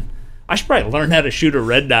 like, man, I should probably learn how to shoot a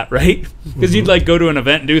red dot, right? Because you'd like go to an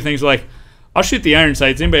event and do things like, I'll shoot the iron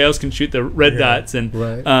sights. Anybody else can shoot the red dots. And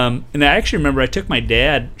and I actually remember I took my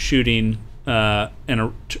dad shooting took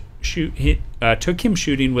him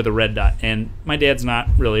shooting with a red dot, and my dad's not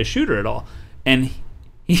really a shooter at all, and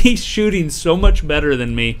he's shooting so much better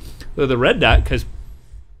than me with a red dot because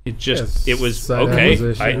it was okay.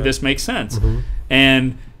 This makes sense,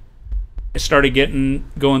 and I started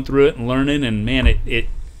going through it and learning, and man, it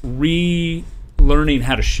relearning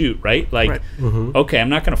how to shoot, right? Like, okay, I'm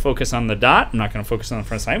not going to focus on the dot. I'm not going to focus on the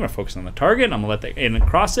front sight. I'm going to focus on the target. I'm going to let and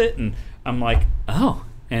cross it, and I'm like, oh,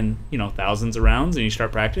 and thousands of rounds, and you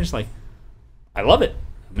start practicing. Like, I love it.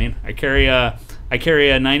 I mean, I carry a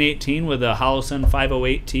 918 with a Holosun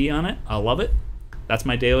 508T on it. I love it. That's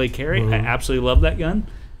my daily carry. I absolutely love that gun,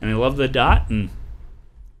 and I love the dot and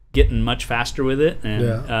getting much faster with it.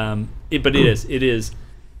 And but it is.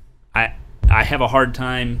 I have a hard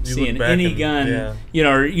time seeing any gun.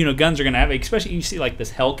 Guns are going to have, especially you see like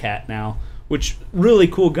this Hellcat now, which really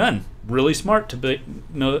cool gun, really smart to be,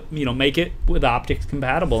 make it with optics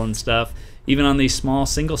compatible and stuff. Even on these small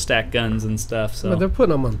single stack guns and stuff. So they're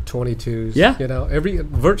putting them on 22s. Yeah.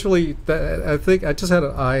 Virtually. I think I just had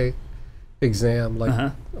an eye exam like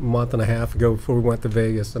a month and a half ago before we went to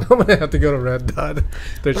Vegas, and I'm gonna have to go to Red Dot.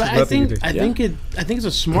 I think it's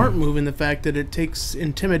a smart move in the fact that it takes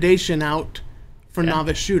intimidation out for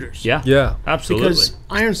novice shooters. Yeah, absolutely. Because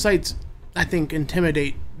iron sights, I think,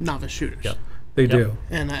 intimidate novice shooters. Yep. They do.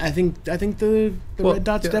 And I think the red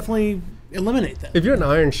dots definitely eliminate that. If you're an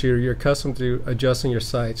iron shooter, you're accustomed to adjusting your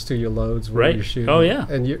sights to your loads when you're shooting. Oh yeah.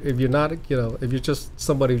 And if you're not, if you're just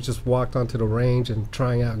somebody who just walked onto the range and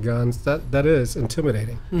trying out guns, that is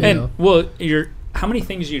intimidating. Well, how many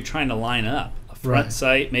things are you trying to line up? A front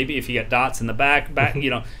sight, maybe if you got dots in the back,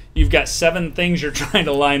 you've got 7 things you're trying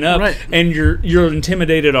to line up, and you're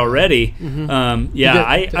intimidated already.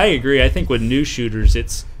 I agree. I think with new shooters,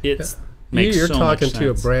 it's. You're so talking much to a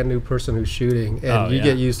sense. brand new person who's shooting, and you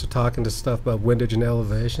get used to talking to stuff about windage and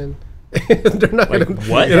elevation. They're not like, gonna,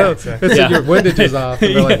 what? Your windage is off,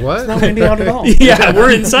 and they're like, what? It's not windy out at all.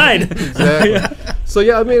 We're inside. Exactly. So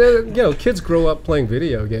I mean, kids grow up playing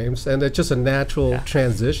video games, and it's just a natural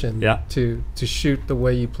transition to shoot the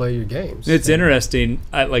way you play your games. It's interesting.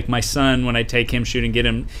 Like my son, when I take him shooting, get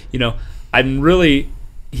him,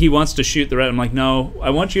 he wants to shoot the red. I'm like, no, I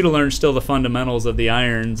want you to learn still the fundamentals of the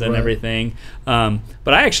irons and everything. But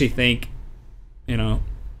I actually think,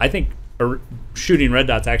 shooting red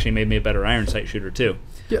dots actually made me a better iron sight shooter too.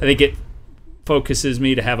 I think it focuses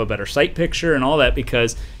me to have a better sight picture and all that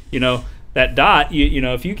because, that dot,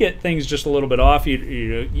 if you get things just a little bit off,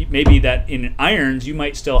 maybe that in irons you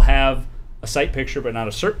might still have a sight picture but not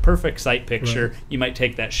a perfect sight picture. Right. You might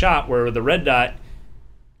take that shot where with the red dot,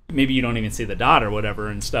 maybe you don't even see the dot or whatever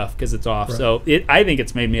and stuff because it's off. Right. So I think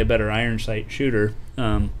it's made me a better iron sight shooter.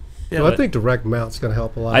 I think direct mount's going to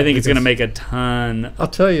help a lot. I think it's going to make a ton. I'll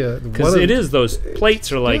tell you. Because those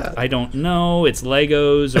plates are like, I don't know, it's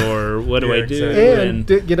Legos or what do I do?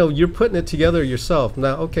 Exactly. And you're putting it together yourself.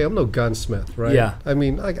 Now, okay, I'm no gunsmith, right? Yeah. I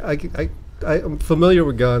mean, I'm familiar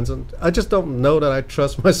with guns, and I just don't know that I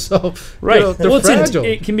trust myself. Right. You know, they're Well, fragile.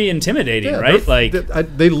 it can be intimidating, Yeah, right? Like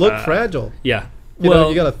they look fragile. yeah. You know,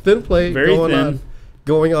 you got a thin plate very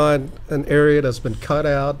going on an area that's been cut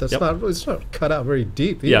out. That's Yep. it's not cut out very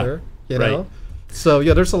deep Yeah, either. You right. know. So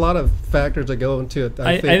yeah, there's a lot of factors that go into it.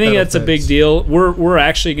 I think that's a big deal. We're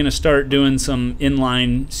actually going to start doing some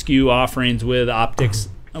inline SKU offerings with optics.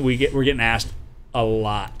 We're getting asked a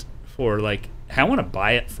lot for like, I want to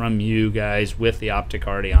buy it from you guys with the optic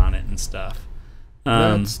already on it and stuff.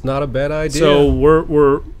 That's not a bad idea. So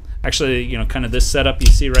we're actually, you know, kind of this setup you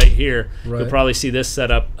see right here. Right. You'll probably see this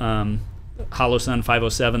setup, HoloSun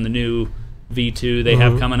 507, the new V2 they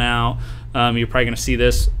have coming out. You're probably going to see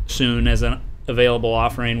this soon as an available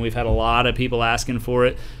offering. We've had a lot of people asking for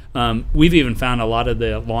it. We've even found a lot of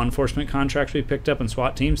the law enforcement contracts we picked up in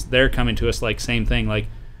SWAT teams. They're coming to us like same thing, like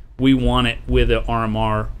we want it with the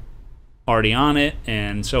RMR already on it,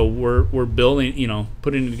 and so we're building, you know,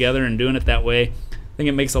 putting it together and doing it that way. I think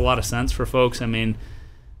it makes a lot of sense for folks. I mean,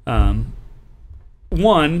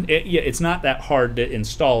 it's not that hard to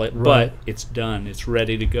install it, but it's done. It's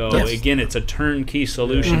ready to go. Yes. Again, it's a turnkey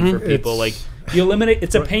solution for people. Like you eliminate,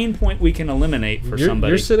 it's a pain point we can eliminate for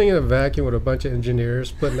somebody. You're sitting in a vacuum with a bunch of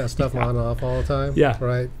engineers putting that stuff on and off all the time. Yeah.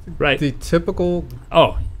 Right. The typical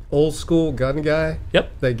old school gun guy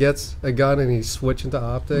that gets a gun and he's switching to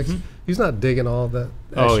optics, he's not digging all that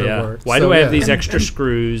extra work. Why do I have these extra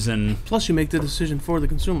screws? And plus you make the decision for the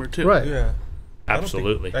consumer too. Right. Yeah.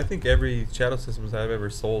 Absolutely. I think every Shadow Systems I've ever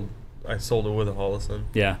sold, I sold it with a HoloSun.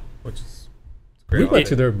 Yeah. Which is We great. went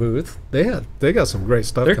to their booth. They got some great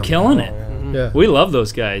stuff. They're coming killing out. it. Yeah. We love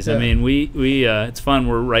those guys. I Yeah. mean, we it's fun.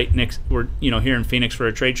 We're right next. We're here in Phoenix for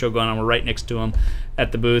a trade show going on. We're right next to them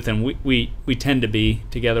at the booth, and we tend to be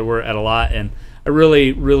together. We're at a lot, and I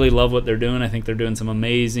really love what they're doing. I think they're doing some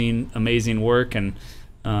amazing work, and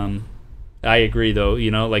I agree though.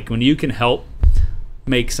 You know, like when you can help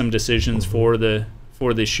make some decisions for the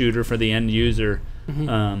shooter, for the end user,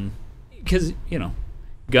 because you know,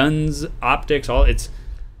 guns, optics, all it's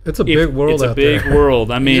a big world. It's a big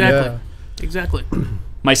world. I mean, Exactly.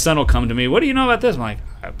 my son will come to me. What do you know about this? I'm like,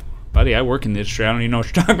 buddy, I work in the industry. I don't even know what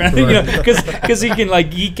you're talking about. Because he can like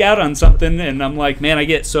geek out on something, and I'm like, man, I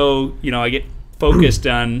get focused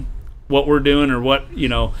on what we're doing or what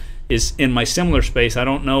is in my similar space. I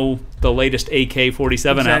don't know the latest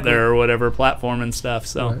AK-47 out there or whatever platform and stuff.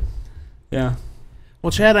 So, yeah. Well,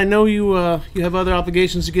 Chad, I know you have other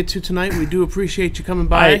obligations to get to tonight. We do appreciate you coming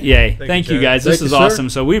by. Yay. Thank you, guys. This is awesome.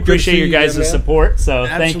 So we appreciate your guys' support. So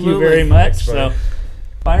thank you very much. So,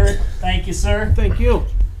 Byron, thank you, sir. Thank you.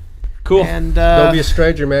 Cool. And don't be a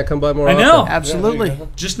stranger, man. Come by more often. I know. Absolutely.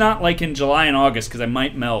 Just not like in July and August because I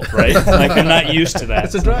might melt, right? Like I'm not used to that.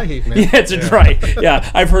 It's a dry heat, man. Yeah, it's a dry. Yeah,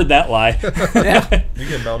 I've heard that lie. You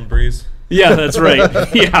get mountain breeze. Yeah, that's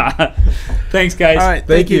right. Yeah. Thanks, guys. All right.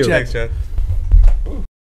 Thank you, Chad. Thanks, Chad.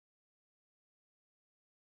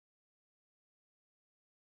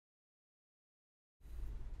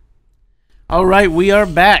 All right, we are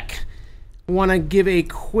back. I want to give a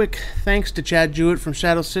quick thanks to Chad Jewett from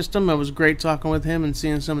Shadow System. It was great talking with him and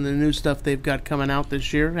seeing some of the new stuff they've got coming out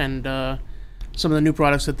this year and some of the new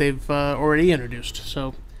products that they've already introduced.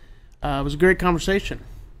 So it was a great conversation.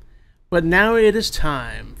 But now it is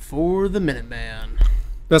time for the Minuteman.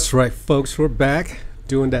 That's right, folks. We're back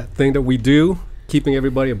doing that thing that we do, keeping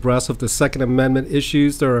everybody abreast of the Second Amendment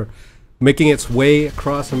issues that are making its way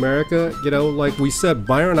across America. You know, like we said,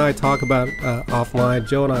 Byron and I talk about offline.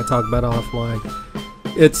 Joe and I talk about offline.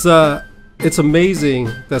 It's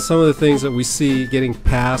amazing that some of the things that we see getting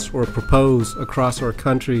passed or proposed across our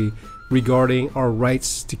country regarding our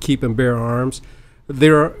rights to keep and bear arms,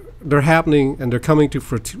 they're happening and they're coming to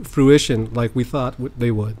fruition like we thought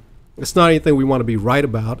they would. It's not anything we want to be right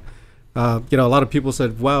about. A lot of people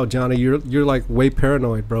said, wow, Johnny, you're like way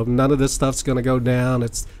paranoid, bro. None of this stuff's going to go down.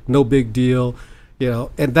 It's no big deal,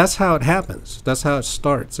 and that's how it happens. That's how it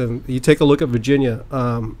starts. And you take a look at Virginia.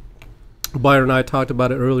 Byron and I talked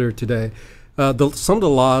about it earlier today. Some of the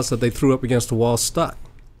laws that they threw up against the wall stuck.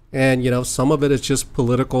 And, some of it is just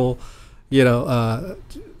political,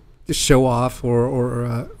 show off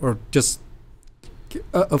or just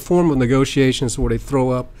a form of negotiations where they throw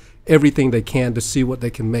up everything they can to see what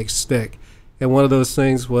they can make stick. And one of those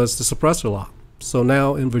things was the suppressor law. So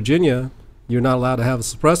now in Virginia, you're not allowed to have a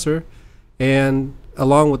suppressor. And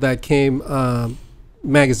along with that came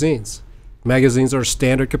magazines. Magazines are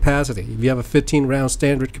standard capacity. If you have a 15-round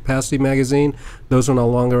standard capacity magazine, those are no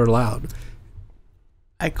longer allowed.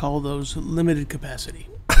 I call those limited capacity.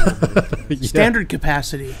 Standard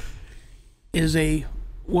capacity is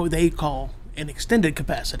what they call an extended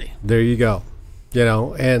capacity. There you go. you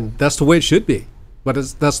know, and that's the way it should be. But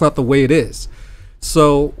that's not the way it is.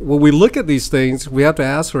 So when we look at these things, we have to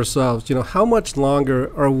ask ourselves, you know, how much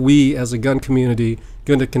longer are we as a gun community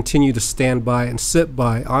going to continue to stand by and sit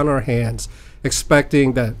by on our hands,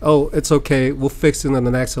 expecting that, oh, it's okay, we'll fix it in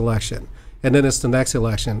the next election. And then it's the next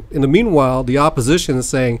election. In the meanwhile, the opposition is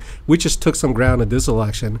saying, we just took some ground in this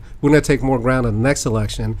election. We're going to take more ground in the next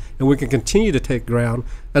election. And we can continue to take ground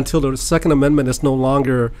until the Second Amendment is no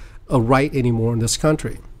longer a right anymore in this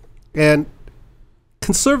country. And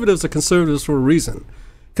conservatives are conservatives for a reason.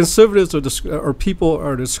 Conservatives are people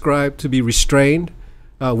are described to be restrained.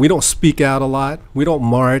 We don't speak out a lot. We don't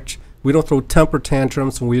march. We don't throw temper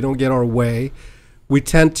tantrums when we don't get our way. We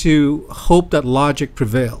tend to hope that logic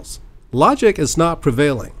prevails. Logic is not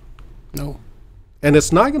prevailing. No. And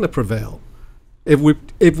it's not going to prevail. If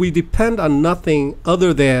we depend on nothing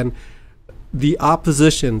other than the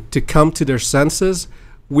opposition to come to their senses,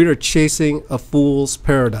 we are chasing a fool's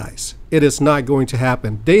paradise. It is not going to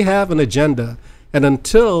happen. They have an agenda, and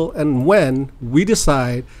until and when we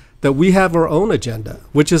decide that we have our own agenda,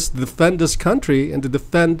 which is to defend this country and to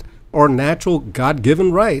defend our natural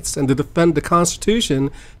God-given rights and to defend the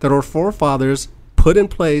Constitution that our forefathers put in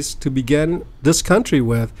place to begin this country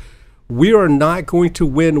with, we are not going to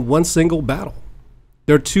win one single battle.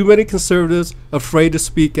 There are too many conservatives afraid to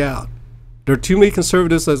speak out. There are too many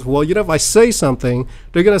conservatives that, well, you know, if I say something,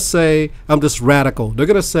 they're going to say I'm this radical. They're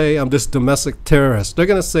going to say I'm this domestic terrorist. They're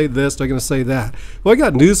going to say this. They're going to say that. Well, I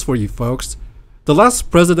got news for you, folks. The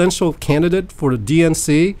last presidential candidate for the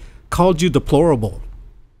DNC called you deplorable.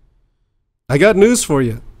 I got news for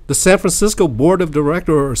you. The San Francisco Board of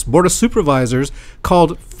Directors, Board of Supervisors,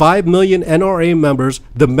 called 5 million NRA members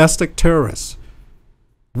domestic terrorists.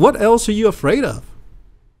 What else are you afraid of?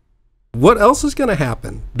 What else is going to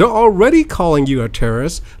happen? They're already calling you a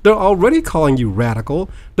terrorist. They're already calling you radical.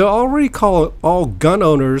 They're already calling all gun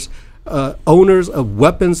owners owners of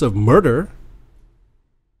weapons of murder.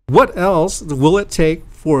 What else will it take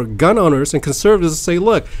for gun owners and conservatives to say,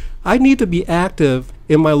 look, I need to be active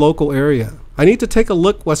in my local area. I need to take a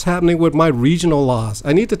look what's happening with my regional laws.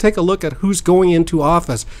 I need to take a look at who's going into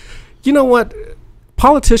office. You know what?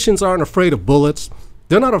 Politicians aren't afraid of bullets.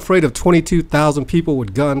 They're not afraid of 22,000 people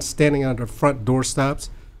with guns standing on their front doorsteps,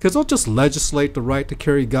 because they'll just legislate the right to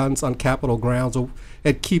carry guns on Capitol grounds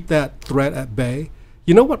and keep that threat at bay.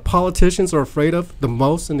 You know what politicians are afraid of the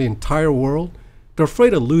most in the entire world? They're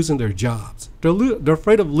afraid of losing their jobs. They're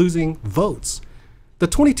afraid of losing votes. The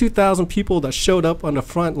 22,000 people that showed up on the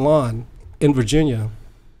front lawn in Virginia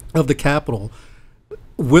of the Capitol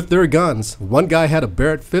with their guns. One guy had a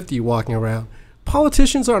Barrett 50 walking around.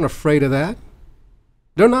 Politicians aren't afraid of that.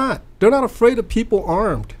 They're not. They're not afraid of people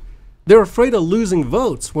armed. They're afraid of losing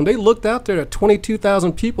votes. When they looked out there at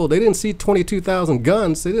 22,000 people, they didn't see 22,000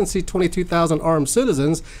 guns. They didn't see 22,000 armed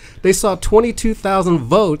citizens. They saw 22,000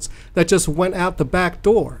 votes that just went out the back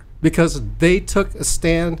door because they took a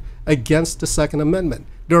stand against the Second Amendment.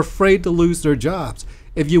 They're afraid to lose their jobs.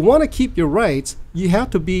 If you want to keep your rights, you have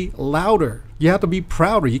to be louder. You have to be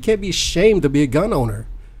prouder. You can't be ashamed to be a gun owner.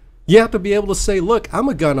 You have to be able to say, look, I'm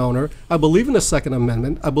a gun owner. I believe in the Second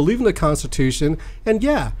Amendment. I believe in the Constitution. And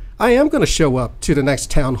yeah, I am going to show up to the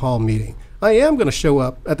next town hall meeting. I am going to show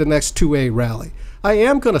up at the next 2A rally. I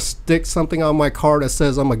am going to stick something on my car that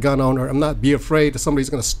says I'm a gun owner. I'm not be afraid that somebody's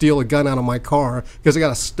going to steal a gun out of my car because I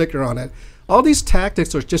got a sticker on it. All these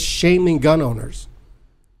tactics are just shaming gun owners.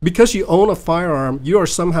 Because you own a firearm, you are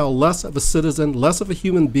somehow less of a citizen, less of a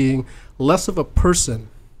human being, less of a person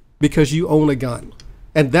because you own a gun.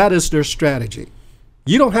 And that is their strategy.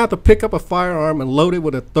 You don't have to pick up a firearm and load it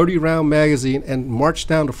with a 30-round magazine and march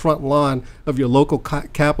down the front lawn of your local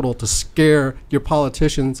capital to scare your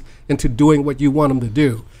politicians into doing what you want them to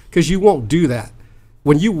do, because you won't do that.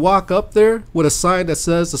 When you walk up there with a sign that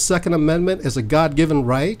says the Second Amendment is a God-given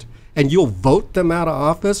right and you'll vote them out of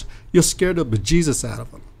office, you'll scare the bejesus out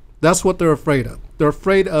of them. That's what they're afraid of. They're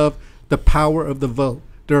afraid of the power of the vote.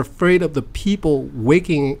 They're afraid of the people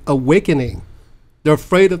awakening. They're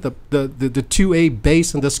afraid of the 2A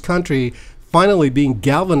base in this country finally being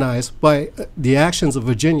galvanized by the actions of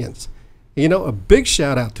Virginians. You know, a big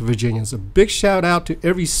shout out to Virginians, a big shout out to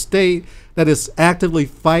every state that is actively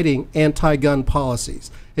fighting anti-gun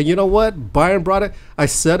policies. And you know what? Byron brought it. I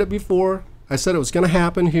said it before. I said it was going to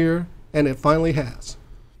happen here, and it finally has.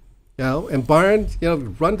 You know, and Byron, you know,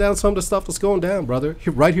 run down some of the stuff that's going down, brother,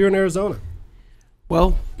 right here in Arizona.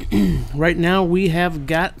 Well, right now we have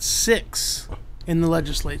got 6 in the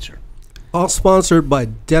legislature. All sponsored by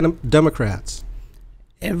Democrats.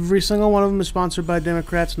 Every single one of them is sponsored by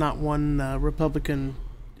Democrats. Not one Republican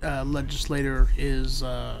legislator is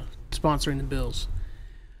sponsoring the bills.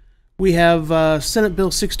 We have Senate Bill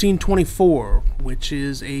 1624, which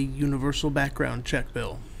is a universal background check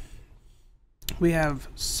bill. We have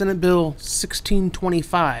Senate Bill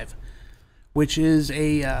 1625, which is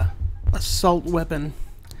a assault weapon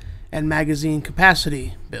and magazine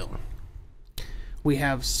capacity bill. We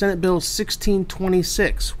have Senate Bill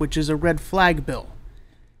 1626, which is a red flag bill.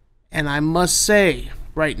 And I must say,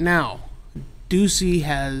 right now, Ducey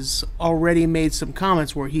has already made some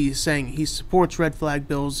comments where he's saying he supports red flag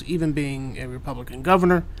bills, even being a Republican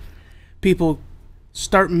governor. People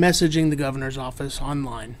start messaging the governor's office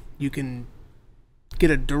online. You can get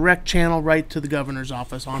a direct channel right to the governor's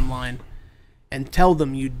office online and tell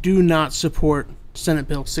them you do not support Senate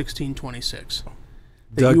Bill 1626.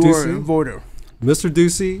 That Doug you are Ducey? a voter. Mr.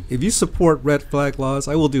 Ducey, if you support red flag laws,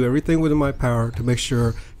 I will do everything within my power to make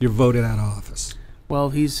sure you're voted out of office. Well,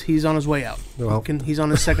 he's on his way out. Well. He's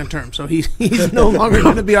on his second term, so he's no longer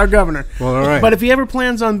going to be our governor. Well, all right. But if he ever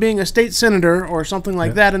plans on being a state senator or something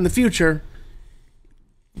like that in the future,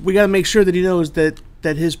 we got to make sure that he knows that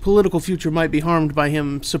his political future might be harmed by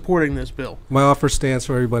him supporting this bill. My offer stands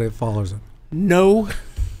for everybody that follows it. No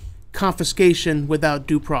confiscation without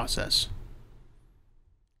due process.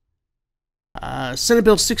 Senate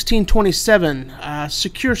Bill 1627,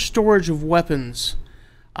 secure storage of weapons.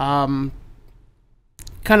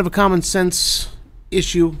 Kind of a common sense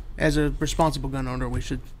issue. As a responsible gun owner, we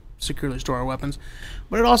should securely store our weapons.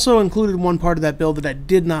 But it also included one part of that bill that I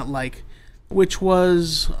did not like, which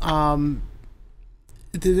was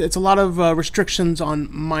it's a lot of restrictions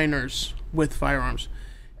on minors with firearms.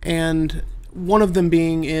 And one of them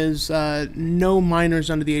being is no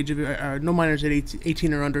minors under the age of no minors at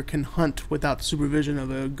 18 or under can hunt without the supervision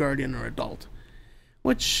of a guardian or adult.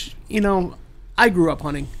 Which, I grew up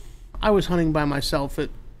hunting. I was hunting by myself at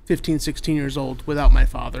 15, 16 years old without my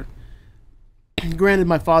father. Granted,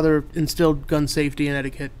 my father instilled gun safety and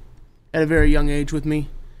etiquette at a very young age with me.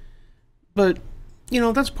 But,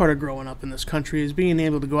 that's part of growing up in this country, is being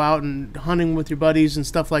able to go out and hunting with your buddies and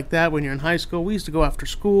stuff like that when you're in high school. We used to go after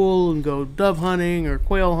school and go dove hunting or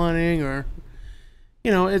quail hunting or,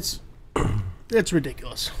 it's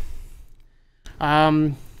ridiculous.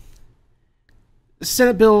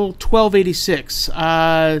 Senate Bill 1286.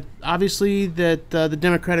 Obviously, that the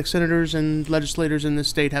Democratic senators and legislators in this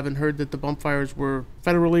state haven't heard that the bump fires were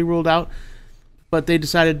federally ruled out, but they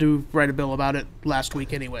decided to write a bill about it last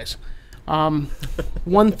week anyways.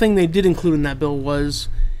 One thing they did include in that bill was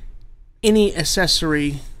any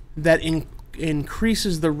accessory that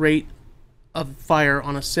increases the rate of fire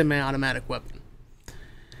on a semi-automatic weapon.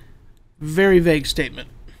 Very vague statement.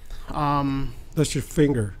 That's your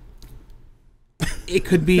finger. It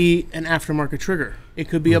could be an aftermarket trigger. It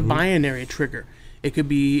could be a binary trigger. It could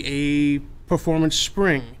be a performance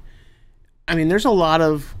spring. I mean, there's a lot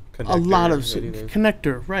of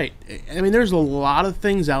connector, right? I mean, there's a lot of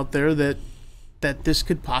things out there that this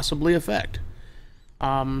could possibly affect.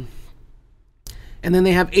 And then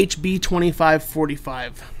they have HB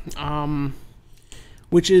 2545,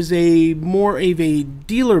 which is a more of a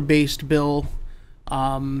dealer-based bill.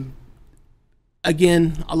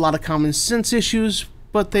 Again, a lot of common sense issues,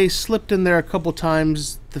 but they slipped in there a couple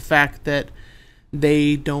times the fact that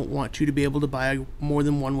they don't want you to be able to buy more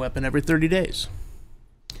than one weapon every 30 days.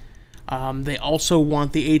 They also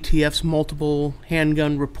want the ATF's multiple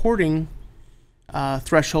handgun reporting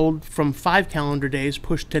threshold from 5 calendar days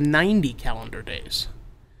pushed to 90 calendar days.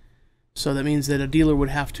 So that means that a dealer would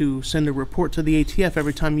have to send a report to the ATF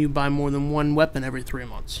every time you buy more than one weapon every 3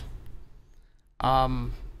 months.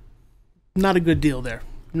 Not a good deal there.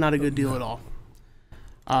 Not a good deal at all.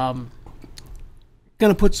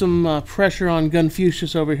 Gonna put some pressure on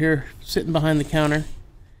Gunfucius over here, sitting behind the counter.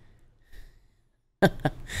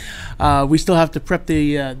 We still have to prep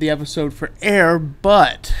the episode for air,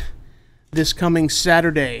 but this coming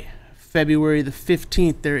Saturday, February the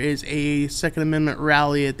 15th, there is a Second Amendment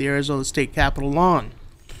rally at the Arizona State Capitol lawn.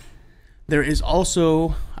 There is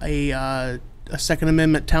also a Second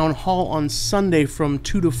Amendment town hall on Sunday from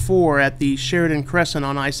 2 to 4 at the Sheridan Crescent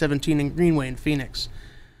on I-17 and Greenway in Phoenix.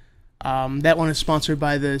 That one is sponsored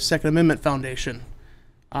by the Second Amendment Foundation.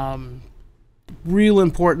 Real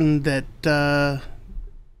important that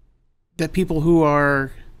that people who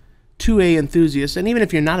are 2A enthusiasts, and even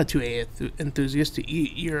if you're not a 2A enthusiast,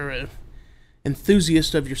 you're an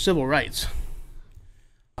enthusiast of your civil rights,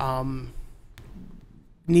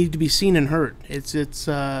 need to be seen and heard. It's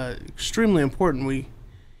extremely important.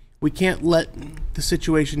 We can't let the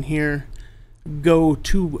situation here go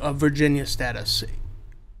to a Virginia status.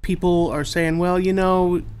 People are saying, well,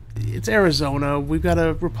 it's Arizona. We've got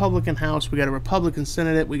a Republican House. We got a Republican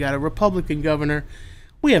Senate. We got a Republican governor.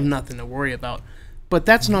 We have nothing to worry about. But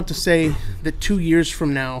that's not to say that 2 years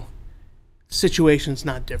from now, situation's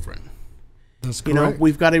not different. That's correct. You know,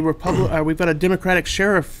 we've got a Democratic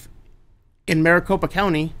sheriff in Maricopa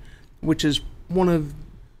County, which is one of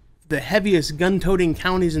the heaviest gun-toting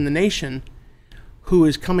counties in the nation, who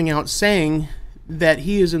is coming out saying that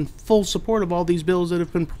he is in full support of all these bills that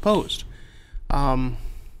have been proposed. Joe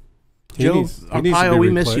Arpaio, we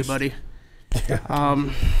miss you, buddy. Yeah.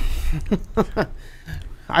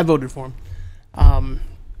 I voted for him.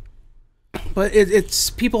 But it's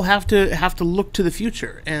people have to look to the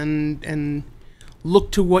future and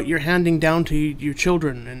look to what you're handing down to your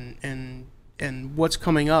children and what's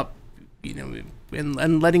coming up, you know,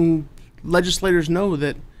 and letting legislators know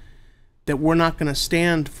that we're not going to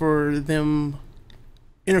stand for them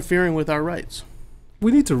interfering with our rights.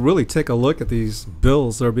 We need to really take a look at these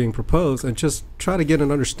bills that are being proposed and just try to get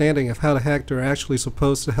an understanding of how the heck they're actually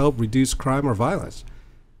supposed to help reduce crime or violence.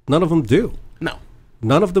 None of them do. No.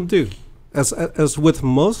 None of them do. As with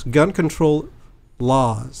most gun control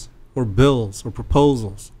laws or bills or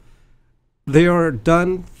proposals, they are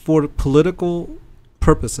done for political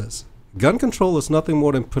purposes. Gun control is nothing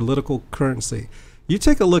more than political currency. You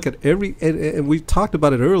take a look at and we talked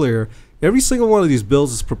about it earlier, every single one of these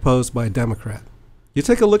bills is proposed by a Democrat. You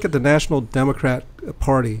take a look at the National Democrat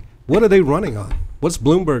Party. What are they running on? What's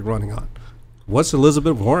Bloomberg running on? What's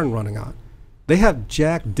Elizabeth Warren running on? They have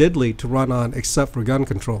Jack Diddley to run on except for gun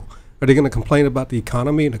control. Are they going to complain about the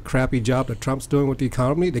economy and the crappy job that Trump's doing with the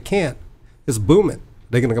economy? They can't. It's booming.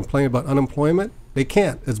 They're going to complain about unemployment? They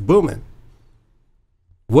can't. It's booming.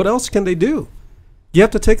 What else can they do? You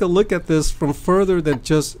have to take a look at this from further than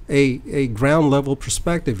just a ground level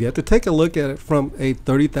perspective. You have to take a look at it from a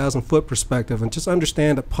 30,000 foot perspective and just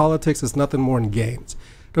understand that politics is nothing more than games.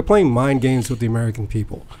 They're playing mind games with the American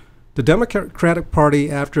people. The Democratic Party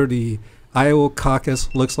after the Iowa caucus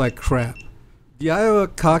looks like crap. The Iowa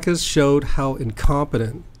caucus showed how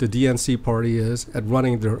incompetent the DNC party is at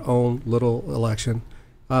running their own little election.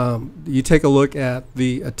 You take a look at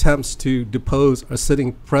the attempts to depose a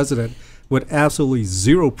sitting president with absolutely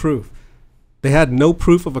zero proof. They had no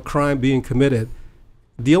proof of a crime being committed.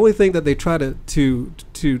 The only thing that they tried to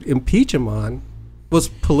impeach him on was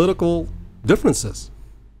political differences.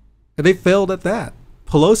 And they failed at that.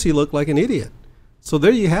 Pelosi looked like an idiot. So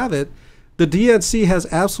there you have it. The DNC has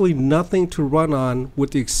absolutely nothing to run on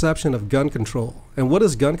with the exception of gun control. And what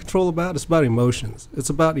is gun control about? It's about emotions. It's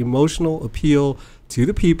about emotional appeal to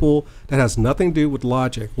the people that has nothing to do with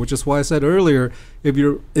logic, which is why I said earlier, if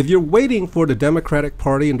you're waiting for the Democratic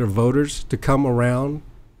Party and their voters to come around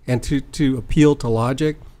and to appeal to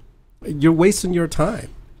logic, you're wasting your time.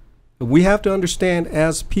 We have to understand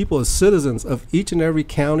as people, as citizens of each and every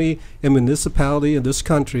county and municipality in this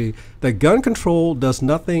country, that gun control does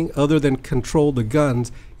nothing other than control the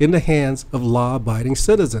guns in the hands of law-abiding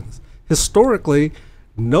citizens. Historically,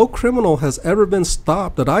 no criminal has ever been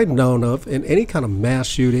stopped that I've known of in any kind of mass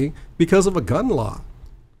shooting because of a gun law.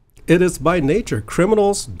 It is by nature.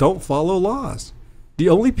 Criminals don't follow laws. The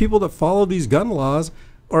only people that follow these gun laws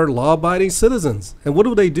are law-abiding citizens. And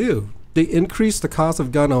what do? They increase the cost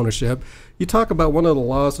of gun ownership. You talk about one of the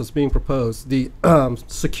laws that's being proposed, the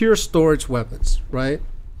secure storage weapons, right?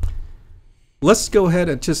 Let's go ahead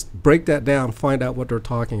and just break that down and find out what they're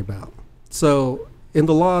talking about. So in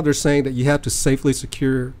the law, they're saying that you have to safely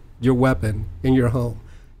secure your weapon in your home.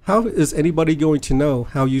 How is anybody going to know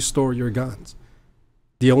how you store your guns?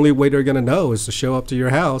 The only way they're going to know is to show up to your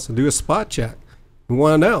house and do a spot check. We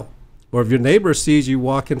want to know. Or if your neighbor sees you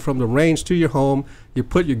walking from the range to your home, you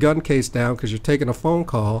put your gun case down because you're taking a phone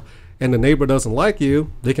call, and the neighbor doesn't like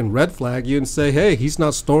you, they can red flag you and say, hey, he's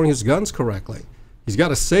not storing his guns correctly. He's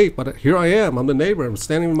got a safe, but here I am. I'm the neighbor. I'm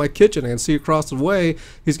standing in my kitchen. I can see across the way.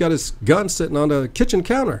 He's got his gun sitting on the kitchen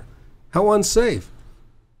counter. How unsafe.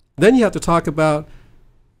 Then you have to talk about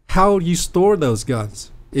how you store those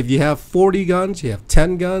guns. If you have 40 guns, you have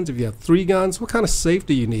 10 guns, if you have 3 guns, what kind of safe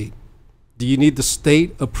do you need? Do you need the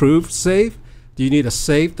state-approved safe? Do you need a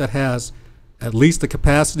safe that has at least the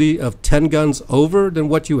capacity of 10 guns over than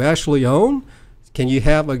what you actually own? Can you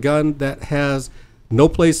have a gun that has no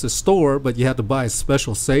place to store, but you have to buy a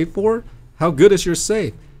special safe for? How good is your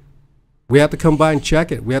safe? We have to come by and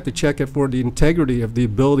check it. We have to check it for the integrity of the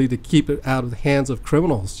ability to keep it out of the hands of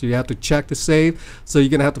criminals. You have to check the safe, so you're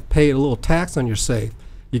going to have to pay a little tax on your safe.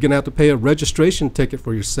 You're going to have to pay a registration ticket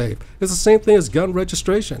for your safe. It's the same thing as gun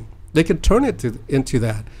registration. They can turn it into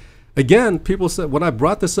that. Again, people said, when I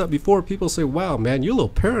brought this up before, people say, wow, man, you're a little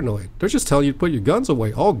paranoid. They're just telling you to put your guns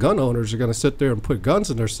away. All gun owners are going to sit there and put guns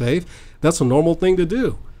in their safe. That's a normal thing to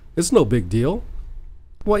do. It's no big deal.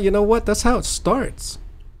 Well, you know what? That's how it starts.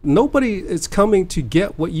 nobody is coming to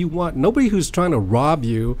get what you want. Nobody who's trying to rob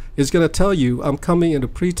you is going to tell you, I'm coming in the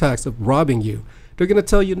pretext of robbing you. They're going to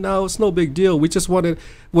tell you, no, it's no big deal. We just wanted,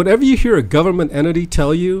 whenever you hear a government entity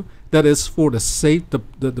tell you that it's for the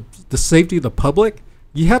safety of the public,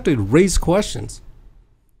 you have to raise questions.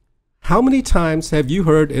 How many times have you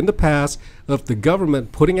heard in the past of the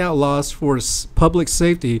government putting out laws for public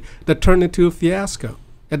safety that turned into a fiasco?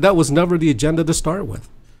 And that was never the agenda to start with.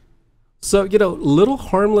 So, you know, little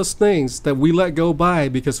harmless things that we let go by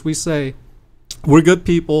because we say, we're good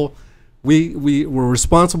people, we're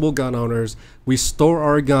responsible gun owners, we store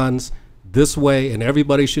our guns this way and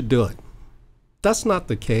everybody should do it. That's not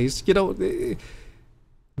the case. You know, the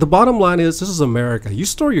bottom line is, this is America. You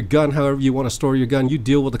store your gun however you want to store your gun. You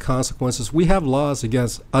deal with the consequences. We have laws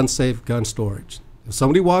against unsafe gun storage. If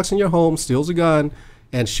somebody walks in your home, steals a gun,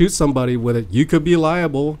 and shoots somebody with it, you could be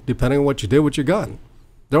liable depending on what you did with your gun.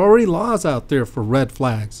 There are already laws out there for red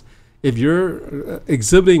flags. If you're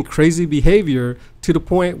exhibiting crazy behavior to the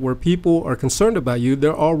point where people are concerned about you,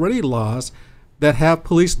 there are already laws that have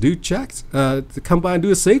police do checks, to come by and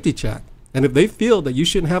do a safety check. And if they feel that you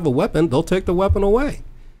shouldn't have a weapon, they'll take the weapon away.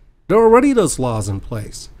 There are already those laws in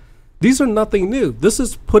place. These are nothing new. This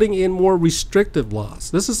is putting in more restrictive laws.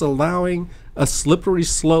 This is allowing a slippery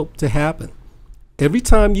slope to happen. Every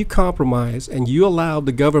time you compromise and you allow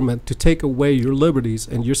the government to take away your liberties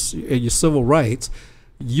and your civil rights,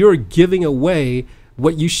 you're giving away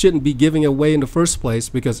what you shouldn't be giving away in the first place,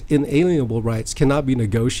 because inalienable rights cannot be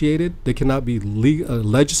negotiated. They cannot be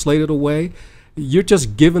legislated away. You're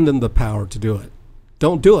just giving them the power to do it.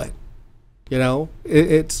 Don't do it. You know,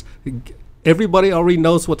 it's everybody already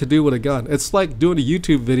knows what to do with a gun. It's like doing a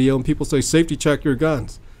YouTube video and people say, safety check your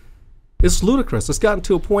guns. It's ludicrous. It's gotten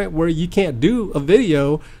to a point where you can't do a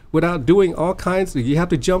video without doing all kinds of, you have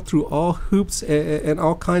to jump through all hoops and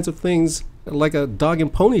all kinds of things like a dog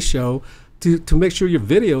and pony show to make sure your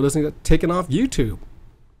video doesn't get taken off YouTube.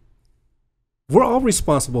 We're all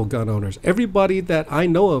responsible gun owners. Everybody that I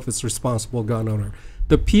know of is a responsible gun owner.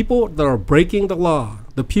 The people that are breaking the law,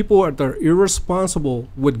 the people that are irresponsible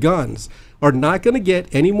with guns, are not going to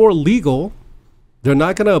get any more legal. They're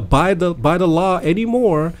not going to abide by the law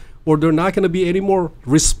anymore, or they're not going to be any more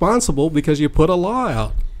responsible because you put a law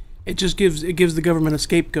out. It just gives the government a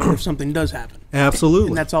scapegoat if something does happen. Absolutely.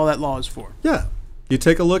 And that's all that law is for. Yeah. You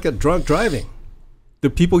take a look at drunk driving. Do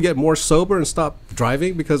people get more sober and stop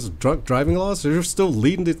driving because of drunk driving laws? They're still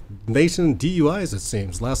leading the nation in DUIs, it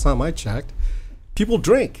seems. Last time I checked. People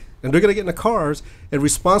drink, and they're going to get in the cars, and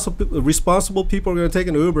responsible people are going to take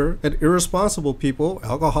an Uber, and irresponsible people,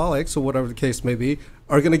 alcoholics or whatever the case may be,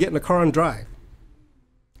 are going to get in the car and drive.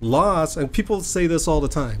 Laws, and people say this all the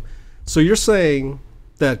time. So you're saying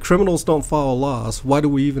that criminals don't follow laws. Why do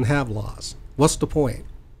we even have laws? What's the point?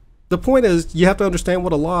 The point is you have to understand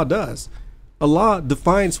what a law does. A law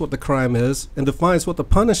defines what the crime is and defines what the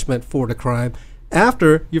punishment for the crime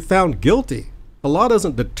after you're found guilty. A law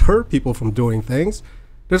doesn't deter people from doing things.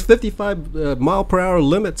 There's 55 mile per hour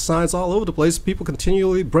limit signs all over the place. People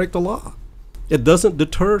continually break the law. It doesn't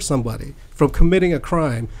deter somebody from committing a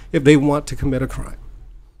crime if they want to commit a crime.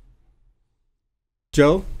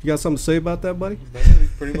 Joe, you got something to say about that, buddy? You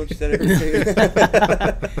pretty much said everything.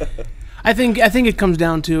 I think it comes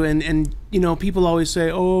down to, and you know, people always say,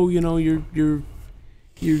 oh, you know, you're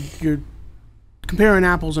comparing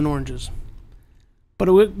apples and oranges. But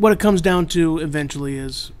what it comes down to eventually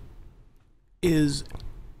is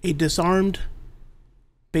a disarmed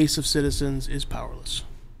base of citizens is powerless.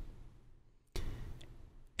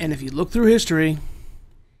 And if you look through history,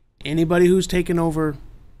 anybody who's taken over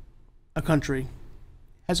a country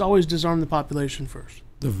has always disarmed the population first.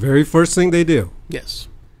 The very first thing they do. Yes.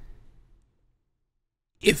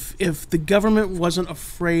 If the government wasn't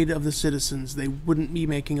afraid of the citizens, they wouldn't be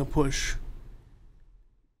making a push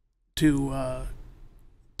to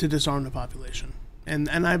disarm the population. And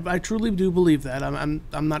I truly do believe that. I'm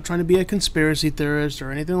not trying to be a conspiracy theorist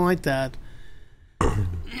or anything like that.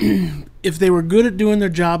 If they were good at doing their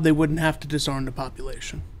job, they wouldn't have to disarm the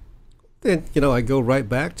population. And, you know, I go right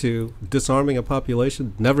back to disarming a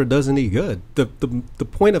population never does any good. The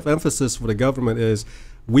point of emphasis for the government is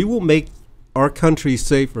we will make our country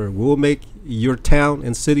safer. We will make your town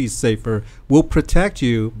and cities safer. We'll protect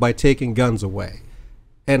you by taking guns away.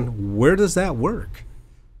 And where does that work?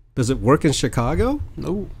 Does it work in Chicago?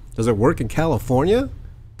 No. Does it work in California?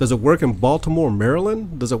 Does it work in Baltimore,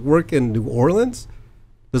 Maryland? Does it work in New Orleans?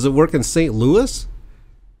 Does it work in St. Louis?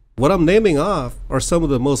 What I'm naming off are some of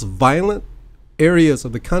the most violent areas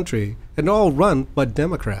of the country, and they're all run by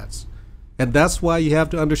Democrats. And that's why you have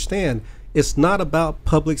to understand it's not about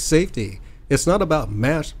public safety. It's not about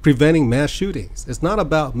preventing mass shootings. It's not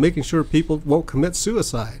about making sure people won't commit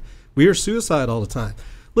suicide. We hear suicide all the time.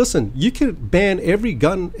 Listen, you can ban every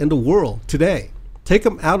gun in the world today. Take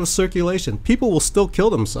them out of circulation. People will still kill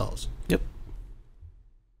themselves. Yep.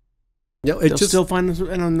 You know, They'll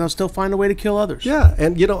still find a way to kill others. Yeah,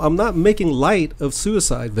 and you know, I'm not making light of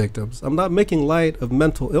suicide victims. I'm not making light of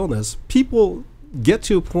mental illness. People get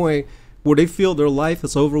to a point where they feel their life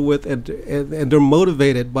is over with, and they're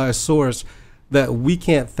motivated by a source that we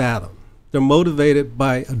can't fathom. They're motivated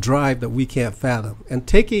by a drive that we can't fathom. And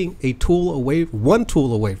taking one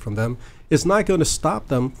tool away from them is not going to stop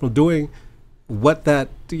them from doing what that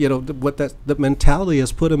the mentality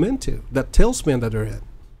has put them into, that tailspin that they're in.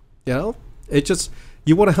 You know, it just,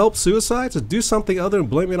 you want to help suicides, do something other than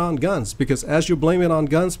blame it on guns, because as you're blaming it on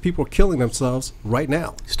guns, people are killing themselves right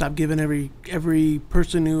now. Stop giving every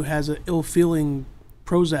person who has an ill feeling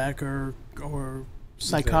Prozac or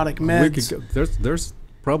psychotic meds. There's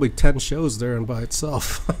probably 10 shows there and by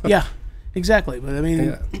itself. Yeah, exactly. But I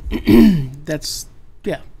mean, that's,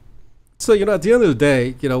 yeah. So, you know, at the end of the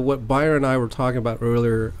day, you know, what Byron and I were talking about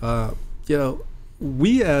earlier, you know,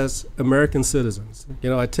 we as American citizens, you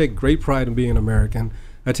know, I take great pride in being American.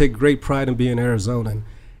 I take great pride in being Arizonan.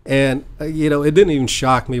 And, you know, it didn't even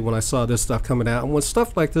shock me when I saw this stuff coming out. And when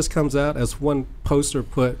stuff like this comes out, as one poster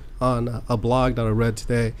put on a blog that I read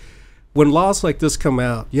today, when laws like this come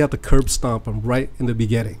out, you have to curb stomp them right in the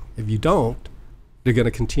beginning. If you don't, they're going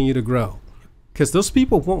to continue to grow. Because those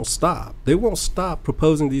people won't stop. They won't stop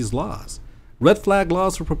proposing these laws. Red flag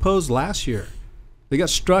laws were proposed last year. They got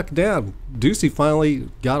struck down. Ducey finally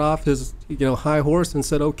got off his high horse and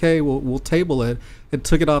said, okay, we'll table it. It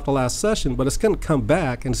took it off the last session, but it's going to come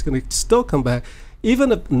back, and it's going to still come back.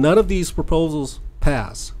 Even if none of these proposals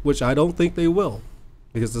pass, which I don't think they will,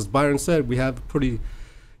 because as Byron said, we have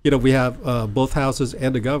both houses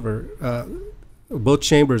and the governor, both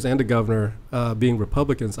chambers and the governor being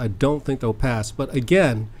Republicans. I don't think they'll pass. But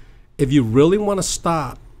again, if you really want to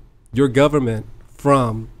stop your government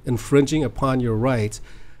from infringing upon your rights,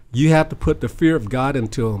 you have to put the fear of God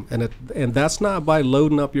into them. And that's not by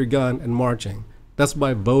loading up your gun and marching. That's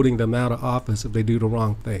by voting them out of office if they do the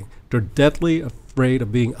wrong thing. They're deathly afraid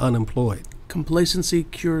of being unemployed. Complacency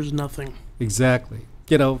cures nothing. Exactly.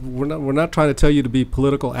 You know, we're not trying to tell you to be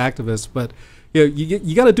political activists, but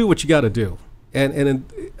you got to do what you got to do. And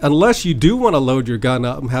unless you do want to load your gun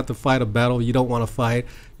up and have to fight a battle you don't want to fight,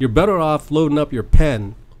 you're better off loading up your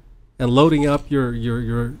pen and loading up your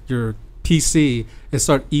PC and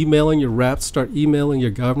start emailing your reps, start emailing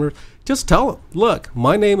your governor. Just tell them, look,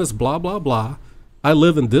 my name is blah, blah, blah. I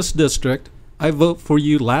live in this district. I vote for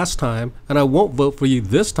you last time, and I won't vote for you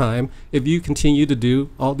this time if you continue to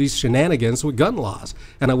do all these shenanigans with gun laws.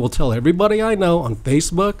 And I will tell everybody I know on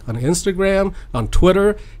Facebook, on Instagram, on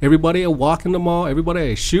Twitter, everybody I walk in the mall, everybody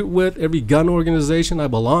I shoot with, every gun organization I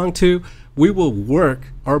belong to, we will work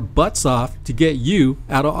our butts off to get you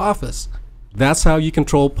out of office. That's how you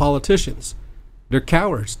control politicians. They're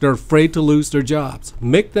cowards. They're afraid to lose their jobs.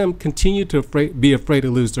 Make them continue to be afraid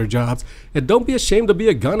to lose their jobs. And don't be ashamed to be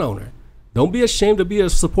a gun owner. Don't be ashamed to be a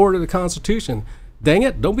supporter of the Constitution. Dang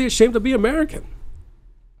it, don't be ashamed to be American.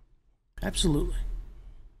 Absolutely.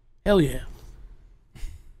 Hell yeah.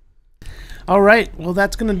 All right, well,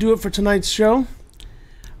 that's going to do it for tonight's show.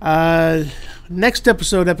 Next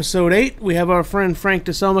episode, episode 8, we have our friend Frank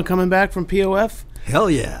DeSelma coming back from POF. Hell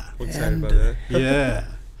yeah. I'm excited about that. Yeah.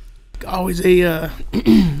 Always a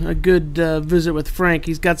good visit with Frank.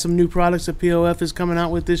 He's got some new products that POF is coming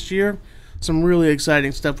out with this year. Some really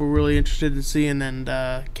exciting stuff we're really interested in seeing, and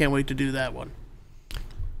can't wait to do that one.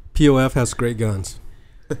 POF has great guns.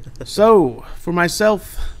 So, for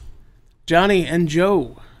myself, Johnny, and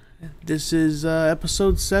Joe, this is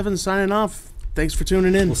episode 7 signing off. Thanks for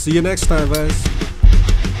tuning in. We'll see you next time, guys.